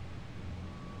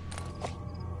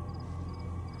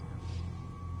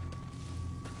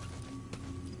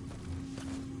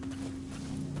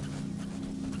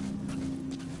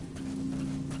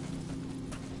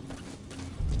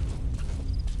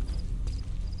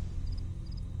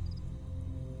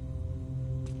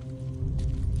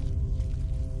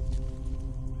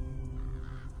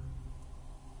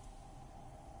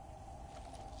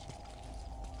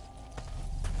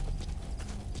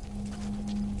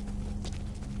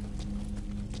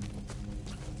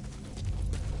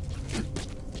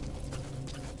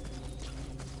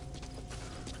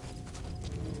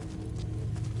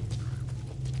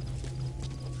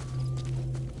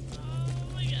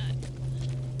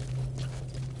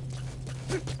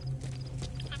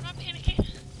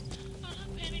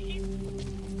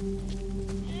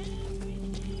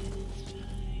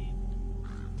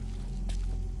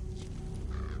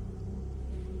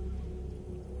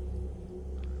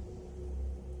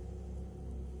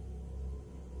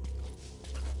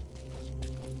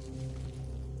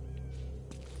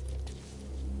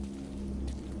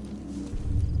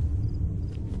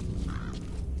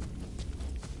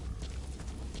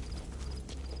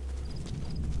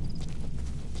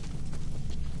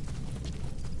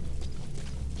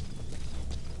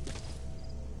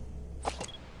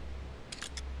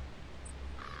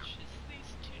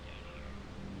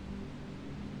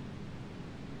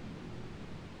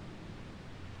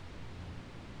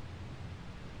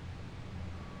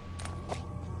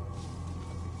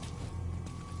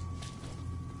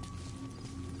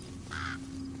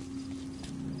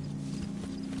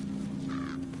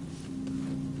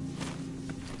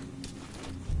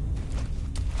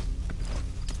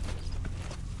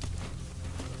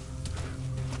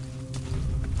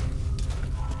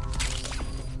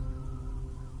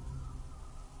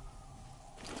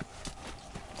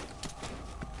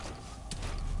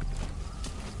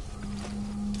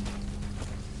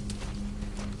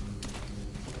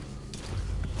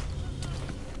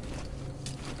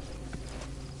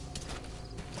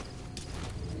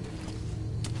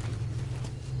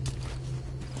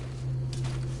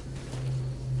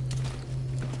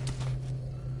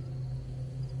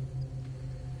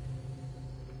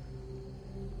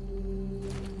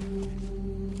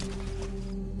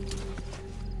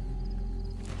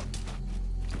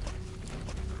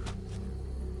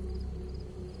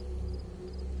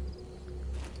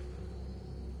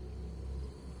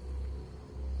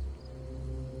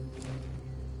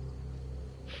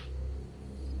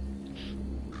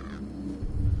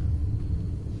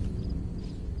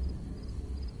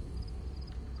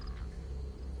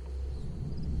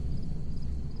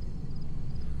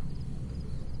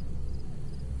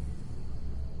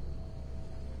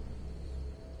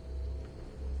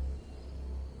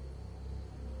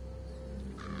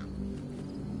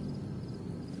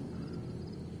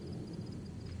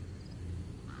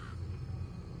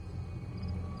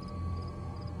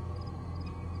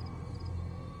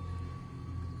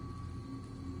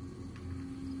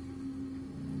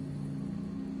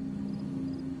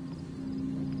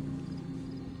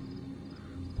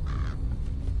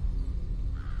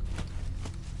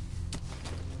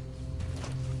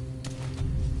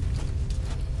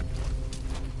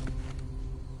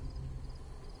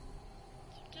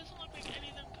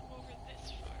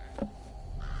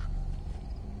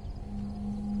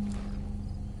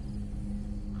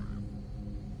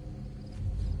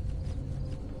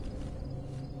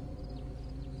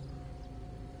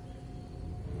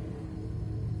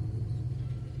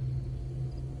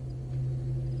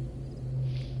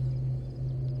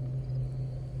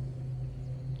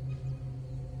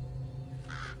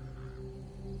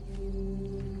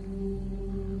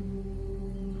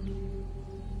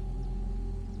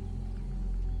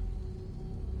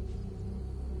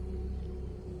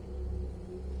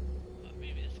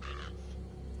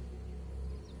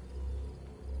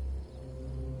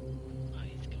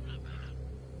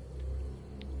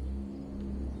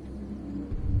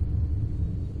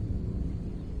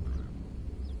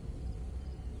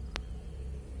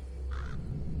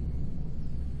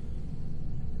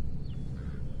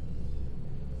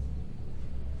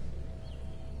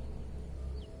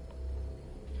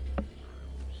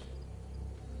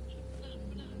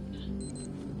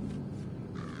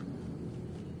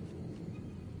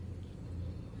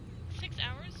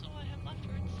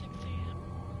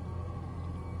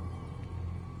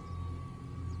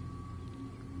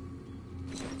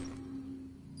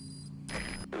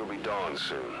 dawn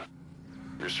soon.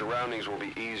 Your surroundings will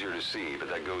be easier to see, but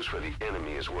that goes for the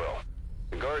enemy as well.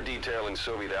 The guard detail in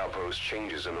Soviet outposts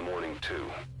changes in the morning, too.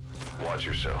 Watch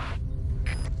yourself.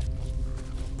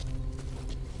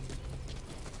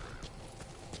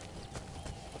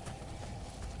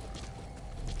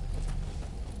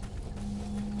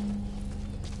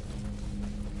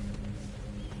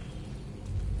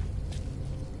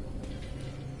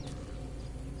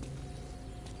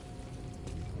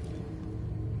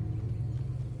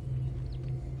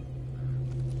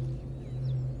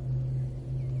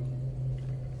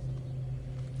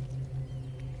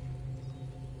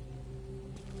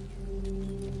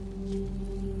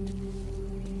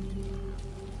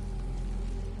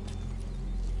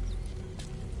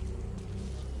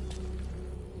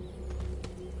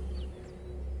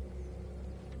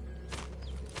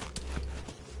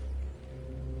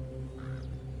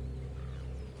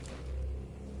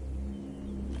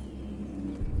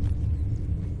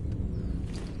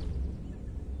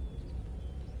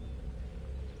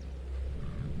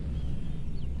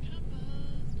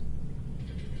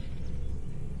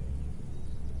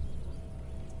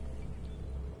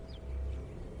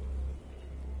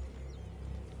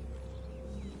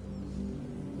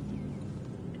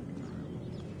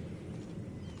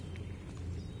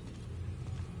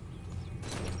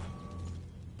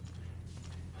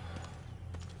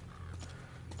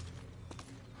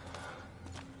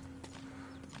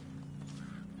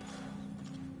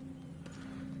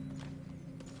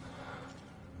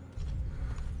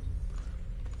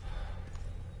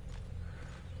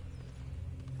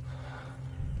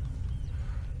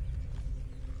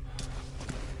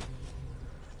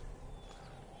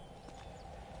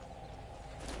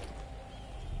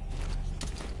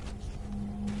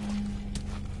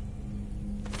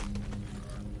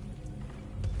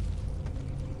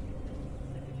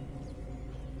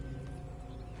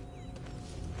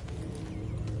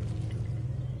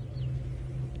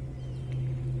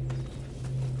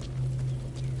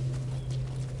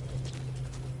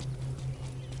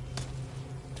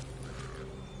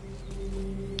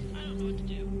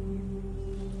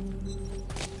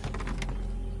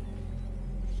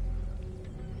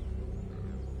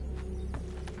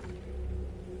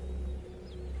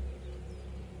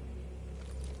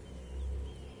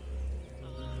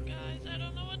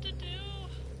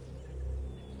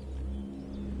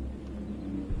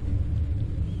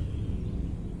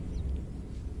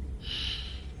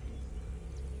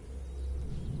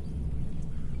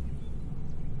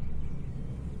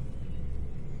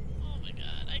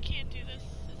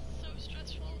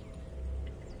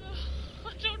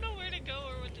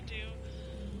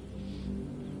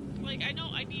 Like, I know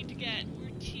I need to get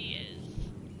where T is.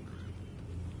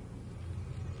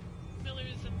 Miller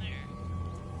is in there.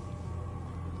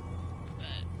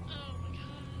 But, oh my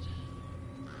god.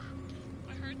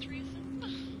 My heart's racing. A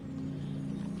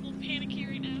little panicky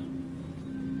right now.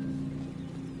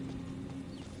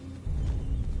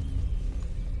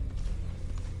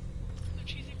 They're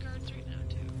chasing guards right now,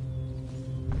 too.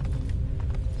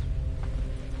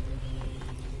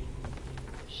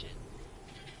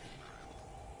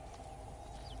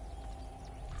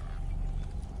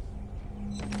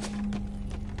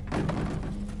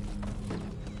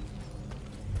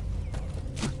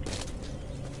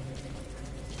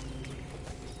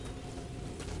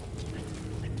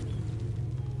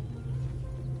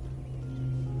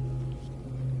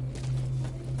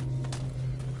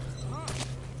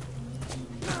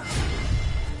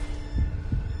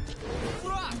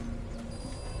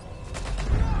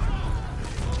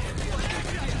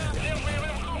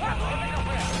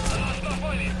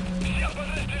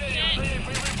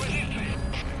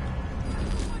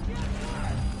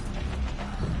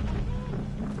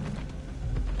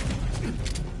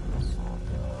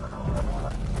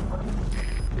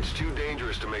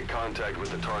 To make contact with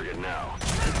the target now.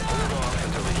 Hold off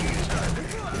until the heat is died.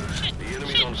 The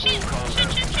enemy's on full combat.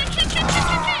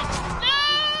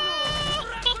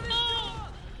 No!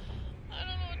 I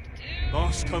don't know what to do.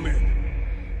 Boss, come in.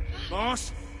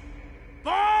 Boss?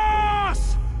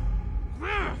 Boss!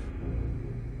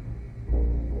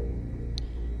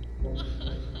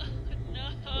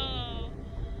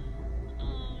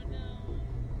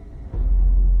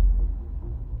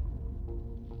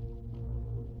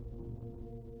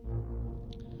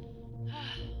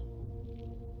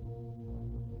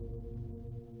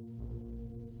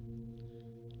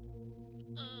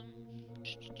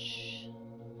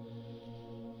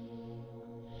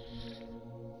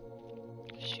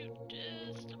 Shoot,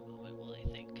 just a moment while I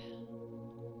think.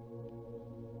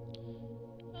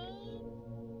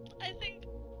 I think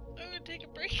I'm gonna take a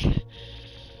break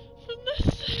from this.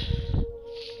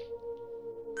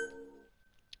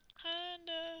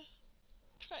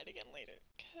 fight again later,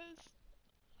 because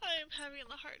I am having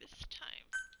the hardest time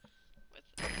with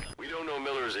it. We don't know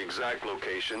Miller's exact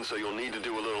location, so you'll need to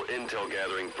do a little intel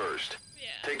gathering first. Yeah.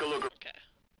 Take a look. Okay.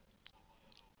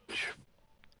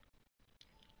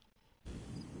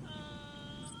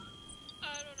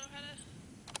 I don't know how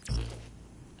to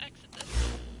exit this.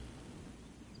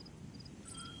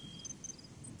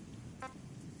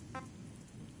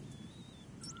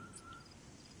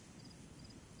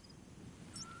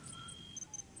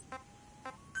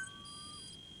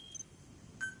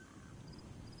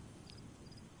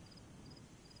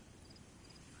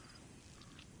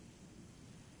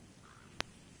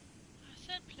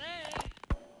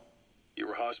 You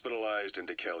were hospitalized in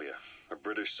Dekelia, a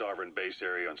British sovereign base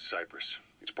area on Cyprus.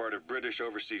 It's part of British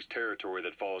overseas territory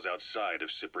that falls outside of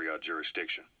Cypriot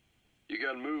jurisdiction. You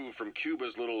got moved from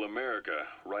Cuba's Little America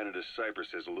right into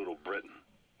Cyprus's Little Britain.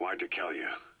 Why Dekelia?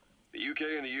 The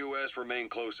UK and the US remain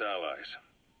close allies.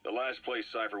 The last place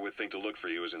Cypher would think to look for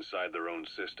you is inside their own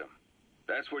system.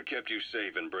 That's what kept you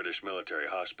safe in British military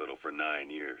hospital for 9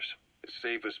 years. The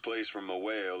safest place from a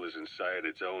whale is inside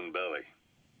its own belly.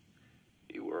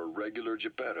 You were a regular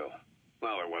Geppetto.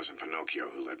 Well, it wasn't Pinocchio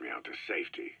who led me out to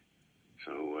safety.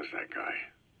 So who was that guy?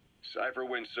 Cypher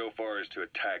went so far as to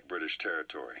attack British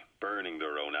territory, burning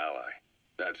their own ally.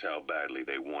 That's how badly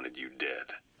they wanted you dead.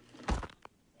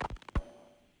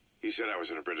 He said I was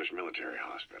in a British military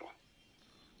hospital.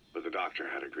 But the doctor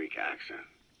had a Greek accent.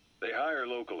 They hire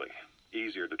locally.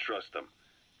 Easier to trust them.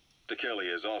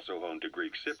 Dekelia is also home to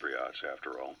Greek Cypriots,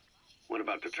 after all. What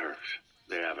about the Turks?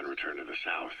 They haven't returned to the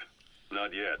south.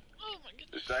 Not yet. Oh my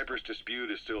goodness. The Cyprus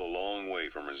dispute is still a long way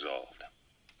from resolved.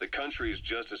 The country is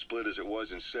just as split as it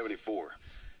was in '74.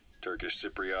 Turkish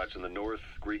Cypriots in the north,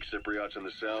 Greek Cypriots in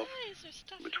the south. Why is there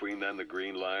stuff? Between them, the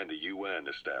Green Line, the UN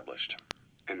established.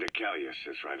 And Dekelia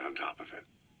sits right on top of it.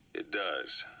 It does.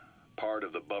 Part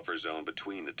of the buffer zone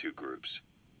between the two groups.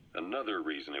 Another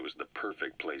reason it was the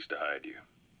perfect place to hide you.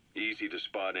 Easy to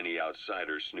spot any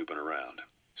outsiders snooping around.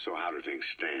 So how do things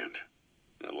stand?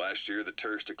 Now, last year, the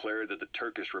Turks declared that the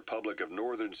Turkish Republic of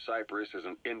Northern Cyprus is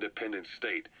an independent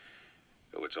state,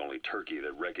 though it's only Turkey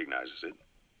that recognizes it.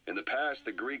 In the past,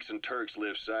 the Greeks and Turks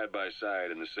lived side by side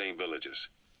in the same villages.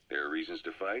 There are reasons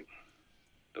to fight.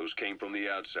 Those came from the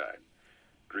outside.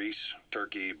 Greece,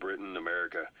 Turkey, Britain,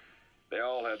 America, they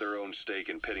all had their own stake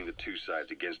in pitting the two sides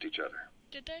against each other.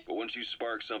 Did they? But once you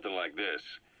spark something like this,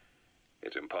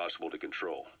 it's impossible to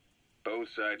control. Both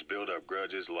sides build up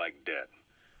grudges like debt,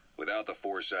 without the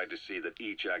foresight to see that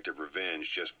each act of revenge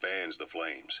just fans the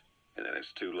flames. And then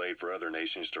it's too late for other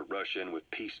nations to rush in with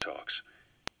peace talks.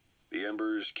 The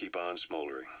embers keep on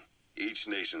smoldering. Each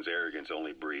nation's arrogance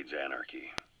only breeds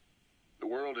anarchy. The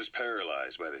world is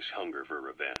paralyzed by this hunger for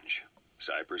revenge.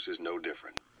 Cyprus is no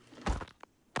different.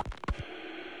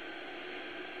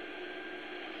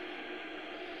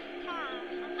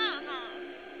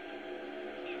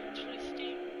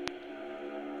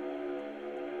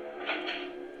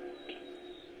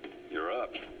 You're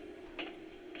up.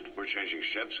 We're changing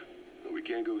ships? We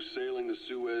can't go sailing the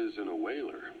Suez in a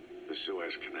whaler. The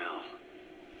Suez Canal.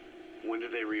 When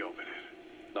did they reopen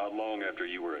it? Not long after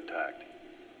you were attacked.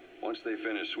 Once they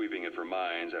finished sweeping it for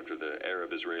mines after the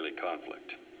Arab-Israeli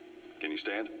conflict. Can you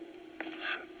stand?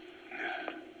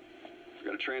 We're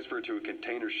going to transfer it to a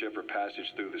container ship for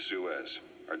passage through the Suez.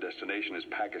 Our destination is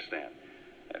Pakistan,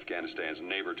 Afghanistan's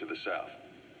neighbor to the south.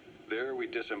 There, we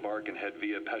disembark and head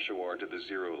via Peshawar to the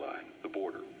Zero Line, the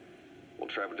border. We'll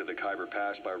travel to the Khyber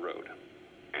Pass by road.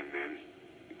 And then?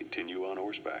 We continue on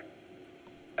horseback.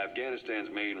 Afghanistan's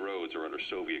main roads are under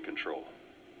Soviet control.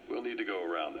 We'll need to go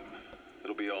around them.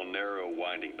 It'll be all narrow,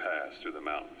 winding paths through the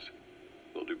mountains.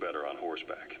 We'll do better on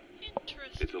horseback.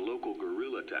 Interesting. It's a local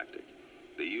guerrilla tactic.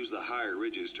 They use the higher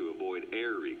ridges to avoid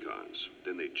air recons.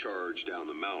 Then they charge down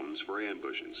the mountains for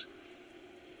ambushes.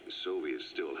 The Soviets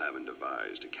still haven't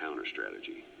devised a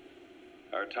counter-strategy.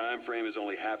 Our time frame is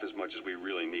only half as much as we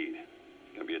really need.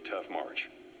 It's gonna be a tough march.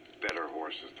 Better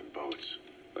horses than boats.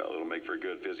 Well, it'll make for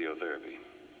good physiotherapy.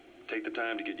 Take the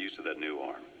time to get used to that new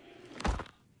arm.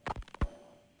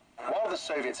 While the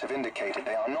Soviets have indicated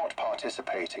they are not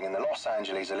participating in the Los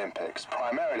Angeles Olympics,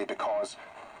 primarily because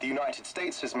the United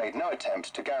States has made no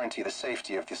attempt to guarantee the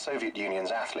safety of the Soviet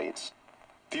Union's athletes,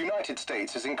 the United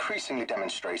States is increasingly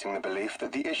demonstrating the belief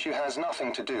that the issue has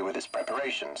nothing to do with its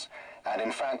preparations, and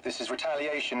in fact this is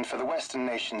retaliation for the Western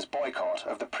nations' boycott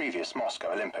of the previous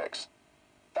Moscow Olympics.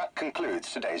 That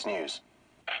concludes today's news.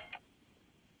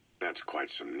 That's quite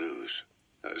some news.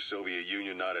 The Soviet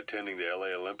Union not attending the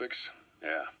LA Olympics?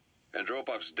 Yeah.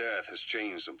 Andropov's death has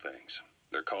changed some things.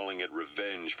 They're calling it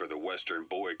revenge for the Western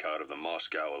boycott of the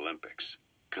Moscow Olympics.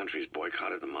 Countries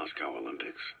boycotted the Moscow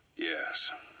Olympics? Yes.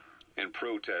 In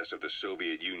protest of the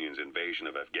Soviet Union's invasion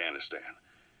of Afghanistan.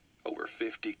 Over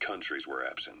 50 countries were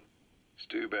absent. It's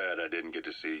too bad I didn't get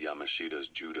to see Yamashita's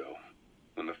judo.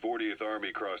 When the 40th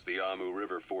Army crossed the Amu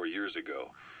River 4 years ago,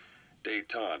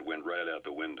 détente went right out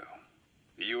the window.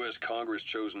 The U.S. Congress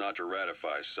chose not to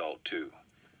ratify SALT II,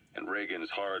 and Reagan's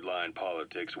hardline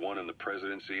politics won him the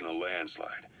presidency in a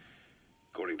landslide.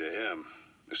 According to him,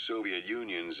 the Soviet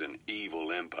Union's an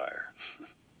evil empire.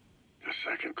 A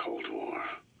second Cold War.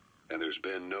 And there's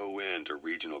been no end to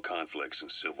regional conflicts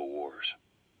and civil wars.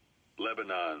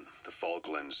 Lebanon, the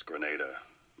Falklands, Grenada,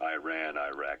 Iran,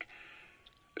 Iraq.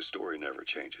 The story never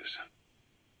changes.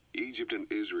 Egypt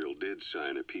and Israel did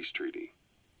sign a peace treaty.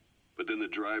 But then the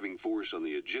driving force on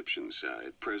the Egyptian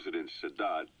side, President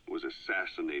Sadat, was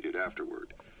assassinated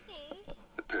afterward.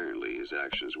 Apparently his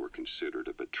actions were considered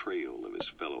a betrayal of his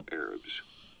fellow Arabs.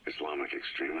 Islamic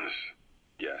extremists?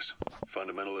 Yes.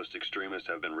 Fundamentalist extremists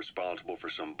have been responsible for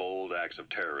some bold acts of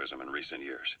terrorism in recent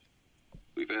years.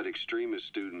 We've had extremist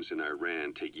students in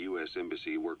Iran take U.S.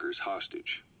 embassy workers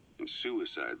hostage, and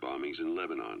suicide bombings in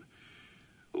Lebanon.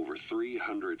 Over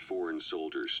 300 foreign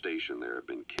soldiers stationed there have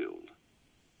been killed.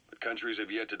 But countries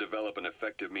have yet to develop an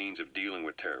effective means of dealing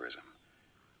with terrorism.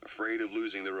 Afraid of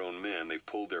losing their own men, they've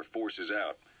pulled their forces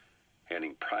out,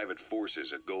 handing private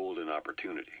forces a golden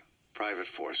opportunity. Private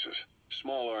forces?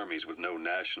 Small armies with no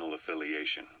national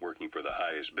affiliation, working for the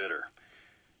highest bidder.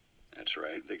 That's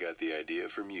right, they got the idea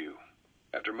from you.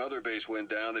 After Mother Base went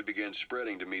down, they began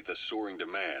spreading to meet the soaring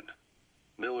demand.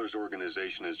 Miller's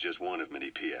organization is just one of many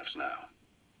PFs now.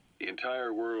 The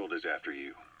entire world is after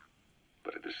you.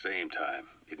 But at the same time,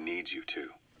 it needs you too.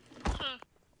 Huh.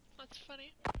 That's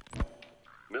funny.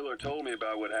 Miller told me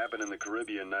about what happened in the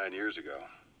Caribbean 9 years ago.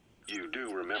 You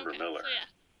do remember Miller. So yeah,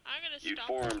 I'm gonna You'd stop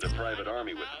formed a private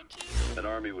army with him. An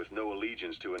army with no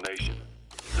allegiance to a nation.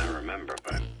 I remember,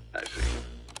 but... I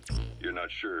see. You're not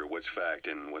sure what's fact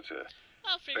and what's a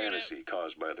I'll figure fantasy it out.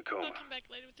 caused by the coma. I'll come back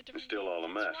later with the different It's still all a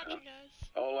mess, huh? watching, guys.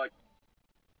 All I...